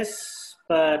 Yes,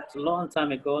 but long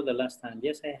time ago, the last time.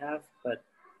 Yes, I have, but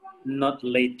not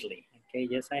lately. Okay,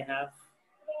 yes, I have,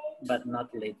 but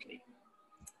not lately.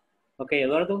 Okay,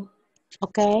 Eduardo?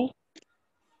 Okay.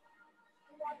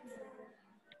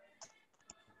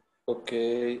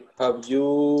 Okay, have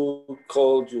you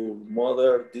called your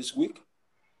mother this week?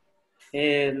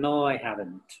 No, I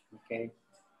haven't. Okay,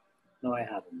 no, I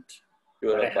haven't.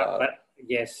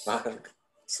 Yes.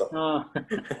 So. No.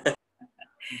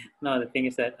 No, the thing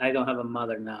is that I don't have a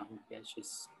mother now. Okay,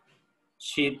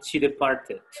 she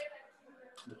departed.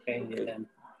 Okay, and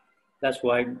that's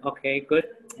why. Okay, good.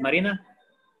 Marina?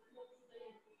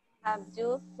 Have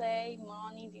you saved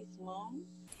money this month?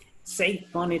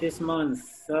 Save money this month.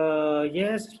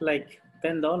 Yes, like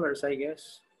 $10, I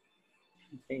guess.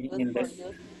 Okay,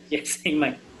 yes, in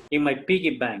my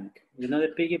piggy bank. You know the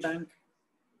piggy bank?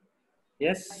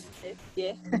 Yes.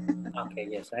 Yeah. Okay.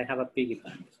 Yes, I have a piggy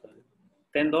bank. So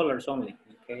 $10 only.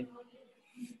 Okay.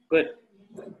 Good.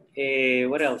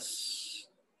 What else?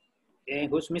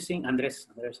 Who's missing? Andres.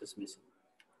 Andres is missing.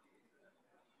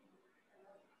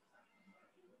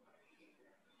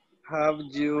 Have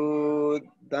you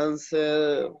danced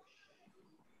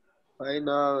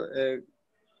final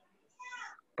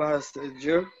past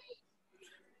year?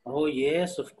 Oh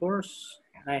yes, of course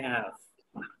I have.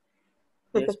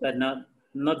 Yes, but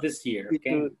not this year.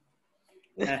 Okay.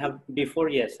 I have before.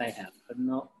 Yes, I have, but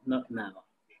not now.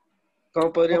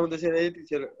 ¿Cómo podríamos decir ahí,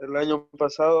 teacher? El año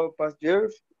pasado, past year?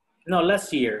 No,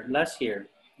 last year. Last year.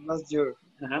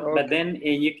 Okay. But then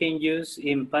you can use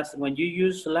in past, when you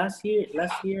use last year,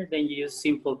 then you use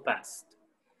simple past.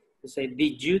 You say,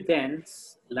 did you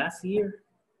dance last year?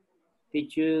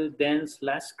 Did you dance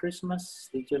last Christmas?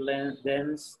 Did you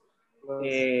dance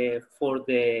for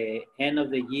the end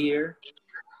of the year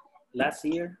last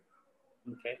year?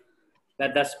 Okay,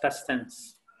 that's past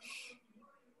tense.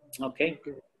 Okay,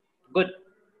 good.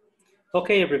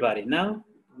 Okay, everybody, now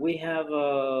we have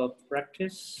a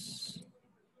practice.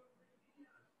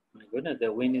 My goodness,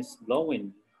 the wind is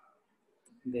blowing.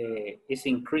 It's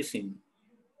increasing.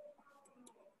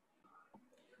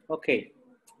 Okay,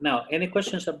 now any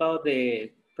questions about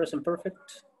the present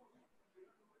perfect?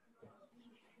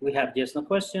 We have yes, no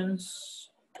questions.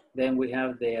 Then we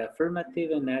have the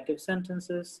affirmative and negative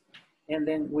sentences. And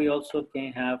then we also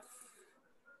can have,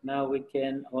 now we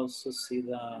can also see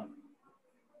the,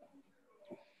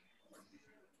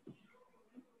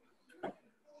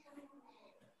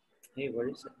 hey, where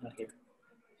is it? Not here.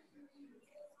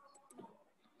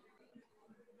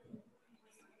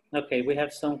 Okay, we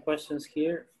have some questions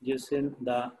here using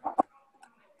the,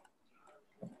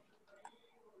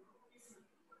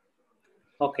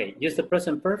 okay, use the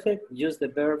present perfect, use the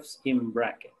verbs in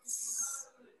brackets.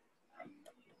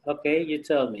 Okay, you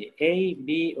tell me, A,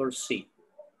 B, or C?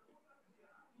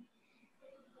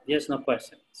 Yes, no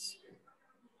questions.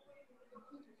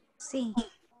 C.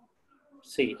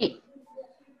 C.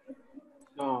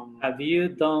 Have you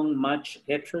done much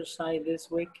exercise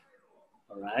this week?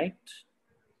 All right.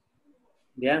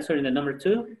 The answer in the number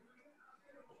 2,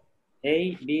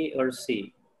 A, B, or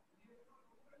C?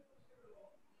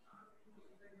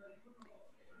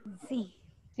 C.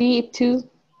 C2.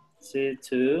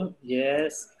 C2,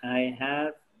 yes, I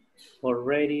have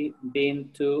already been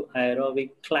to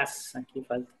aerobic class. Aquí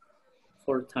falta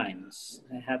 4 times.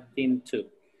 I have been to.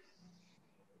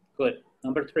 Good.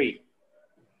 Number 3.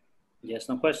 Yes,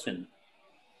 no question.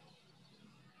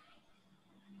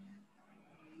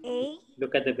 A.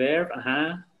 Look at the verb.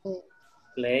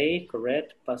 Play,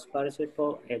 correct. Past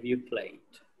participle. Have you played?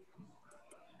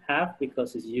 Have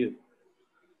because it's you.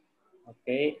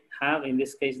 Okay. Have in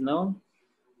this case, no.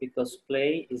 because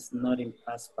play is not in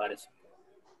past participle.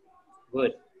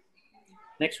 Good.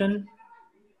 Next one.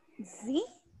 Sí.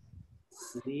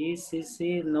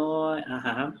 Sí, no,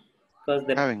 because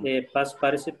the past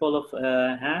participle of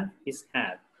have is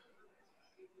had.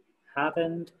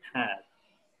 Haven't had.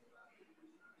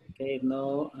 Okay,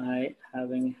 no, I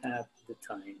haven't had the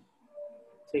time.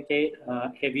 Okay,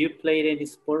 have you played any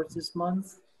sports this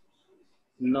month?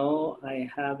 No, I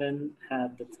haven't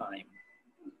had the time.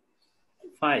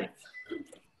 5.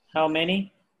 How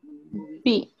many?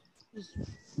 B.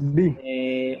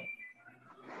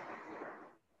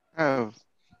 Have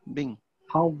been.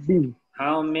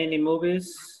 How many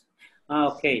movies?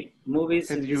 Okay,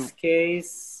 movies in this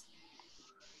case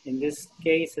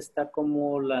está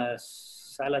como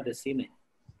las salas de cine.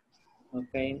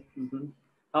 Okay.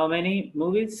 How many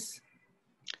movies?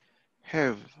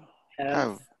 Have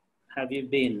you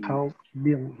been?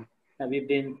 Have you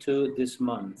been to this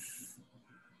month?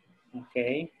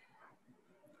 Okay.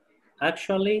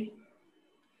 Actually,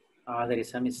 there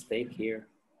is a mistake here.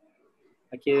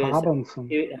 Aquí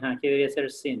debería ser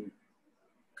sin.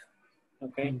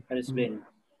 Okay, has been.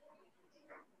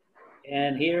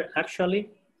 And here, actually,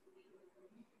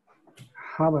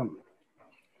 I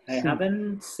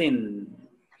haven't seen.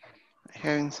 I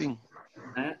haven't seen.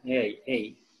 I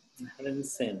haven't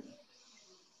seen.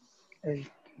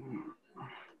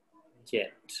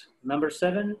 Yet. Number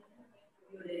 7.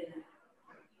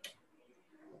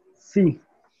 C.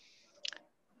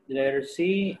 Letter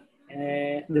C.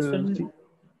 This one?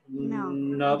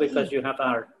 No, because you have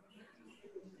R.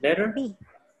 Letter?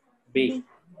 B.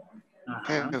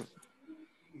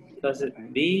 Because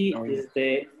B is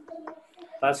the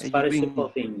past participle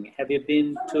thing. Have you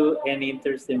been to any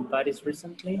interesting parties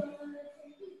recently?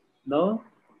 No?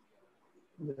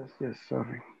 Yes,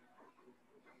 sorry.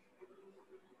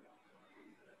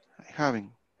 I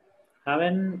haven't.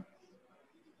 Haven't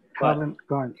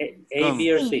Gone. A,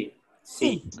 B, or C?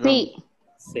 C.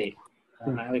 C.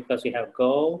 Because we have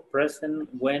go, present,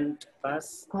 went,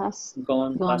 past,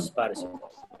 gone, past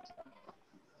participle.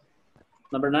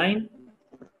 Number 9.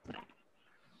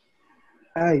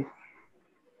 A.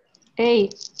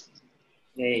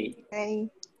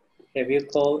 Have you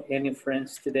called any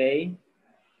friends today?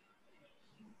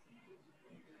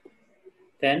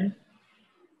 10.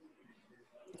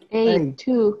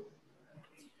 A2.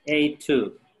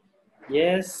 A2.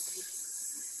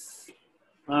 Yes.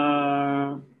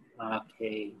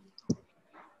 Okay.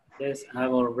 Yes,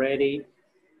 I've already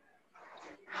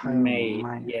made.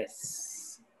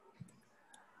 Yes.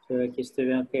 So aquí estoy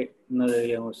viendo que no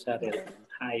deberíamos usar el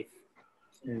have.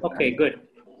 Okay, good.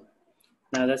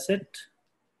 Now that's it.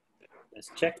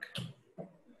 Let's check.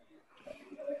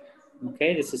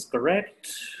 Okay, this is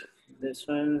correct. This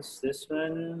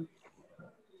one.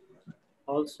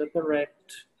 Also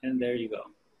correct. And there you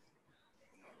go.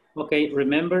 Okay,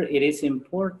 remember it is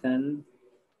important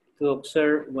to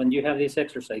observe when you have this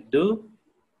exercise. Do,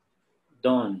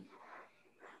 don't.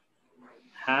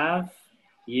 Have,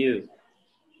 you.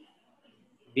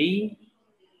 Be,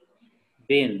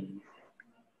 been.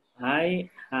 I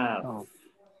have.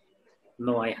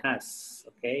 No, I has.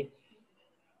 Okay.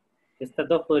 Estas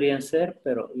dos podrían ser,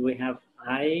 pero we have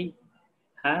I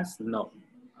has. No,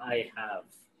 I have.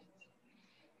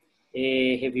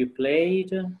 Have you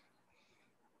played?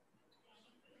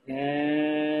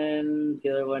 And the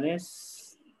other one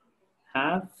is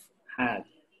have, had.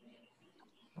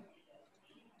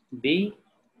 Be,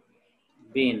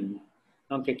 been.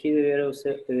 Aunque aquí debieron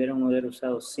haber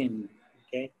usado sin,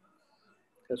 okay?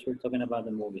 Because we're talking about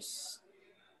the movies.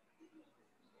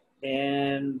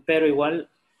 Pero igual,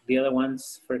 the other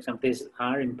ones, for example, is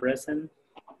are in present.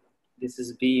 This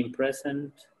is be in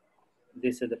present.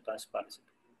 This is the past participle.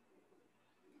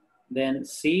 Then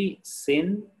see,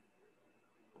 seen.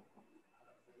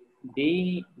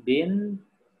 Be, been.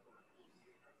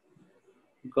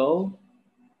 Go,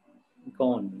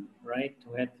 gone, right?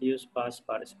 We have to use past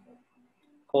participle.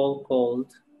 Call,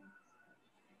 called.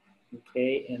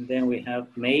 Okay, and then we have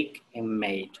make and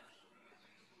made.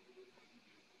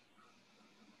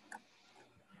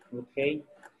 Okay.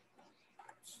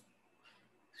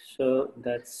 So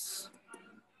that's,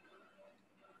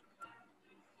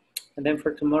 and then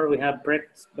for tomorrow we have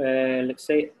breaks. Let's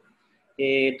say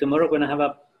tomorrow we're gonna have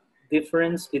a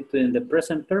difference between the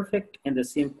present perfect and the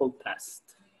simple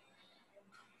past.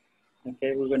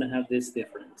 Okay, we're gonna have this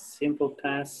difference, simple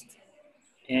past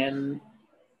and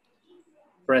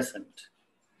present.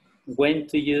 When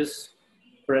to use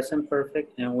present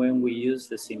perfect and when we use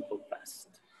the simple past.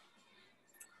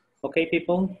 Okay,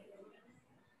 people?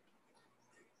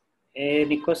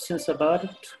 Any questions about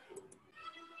it?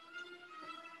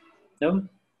 No?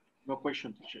 No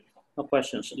question, teacher. No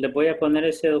questions. Les voy a poner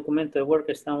ese documento de Word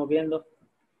que estamos viendo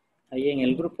ahí en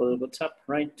el grupo de WhatsApp,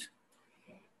 right?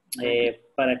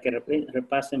 Para que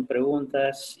repasen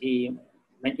preguntas y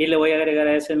le voy a agregar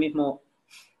a ese mismo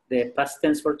the past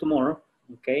tense for tomorrow,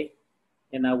 okay?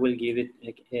 And I will give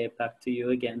it back to you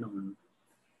again on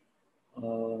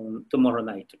tomorrow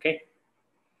night, okay?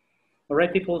 All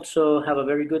right, people, so have a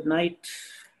very good night.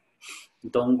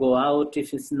 Don't go out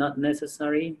if it's not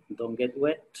necessary. Don't get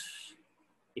wet.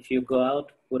 If you go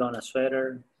out, put on a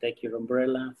sweater, take your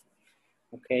umbrella,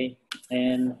 okay?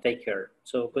 And take care.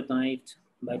 So good night.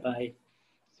 Bye-bye.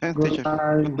 Thanks, Good teacher.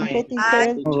 night. Good night. Okay,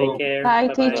 teacher. Take care. Bye,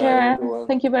 Bye-bye. teacher. everyone.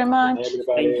 Thank you very much.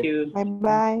 Thank you.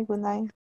 Bye-bye. Good night.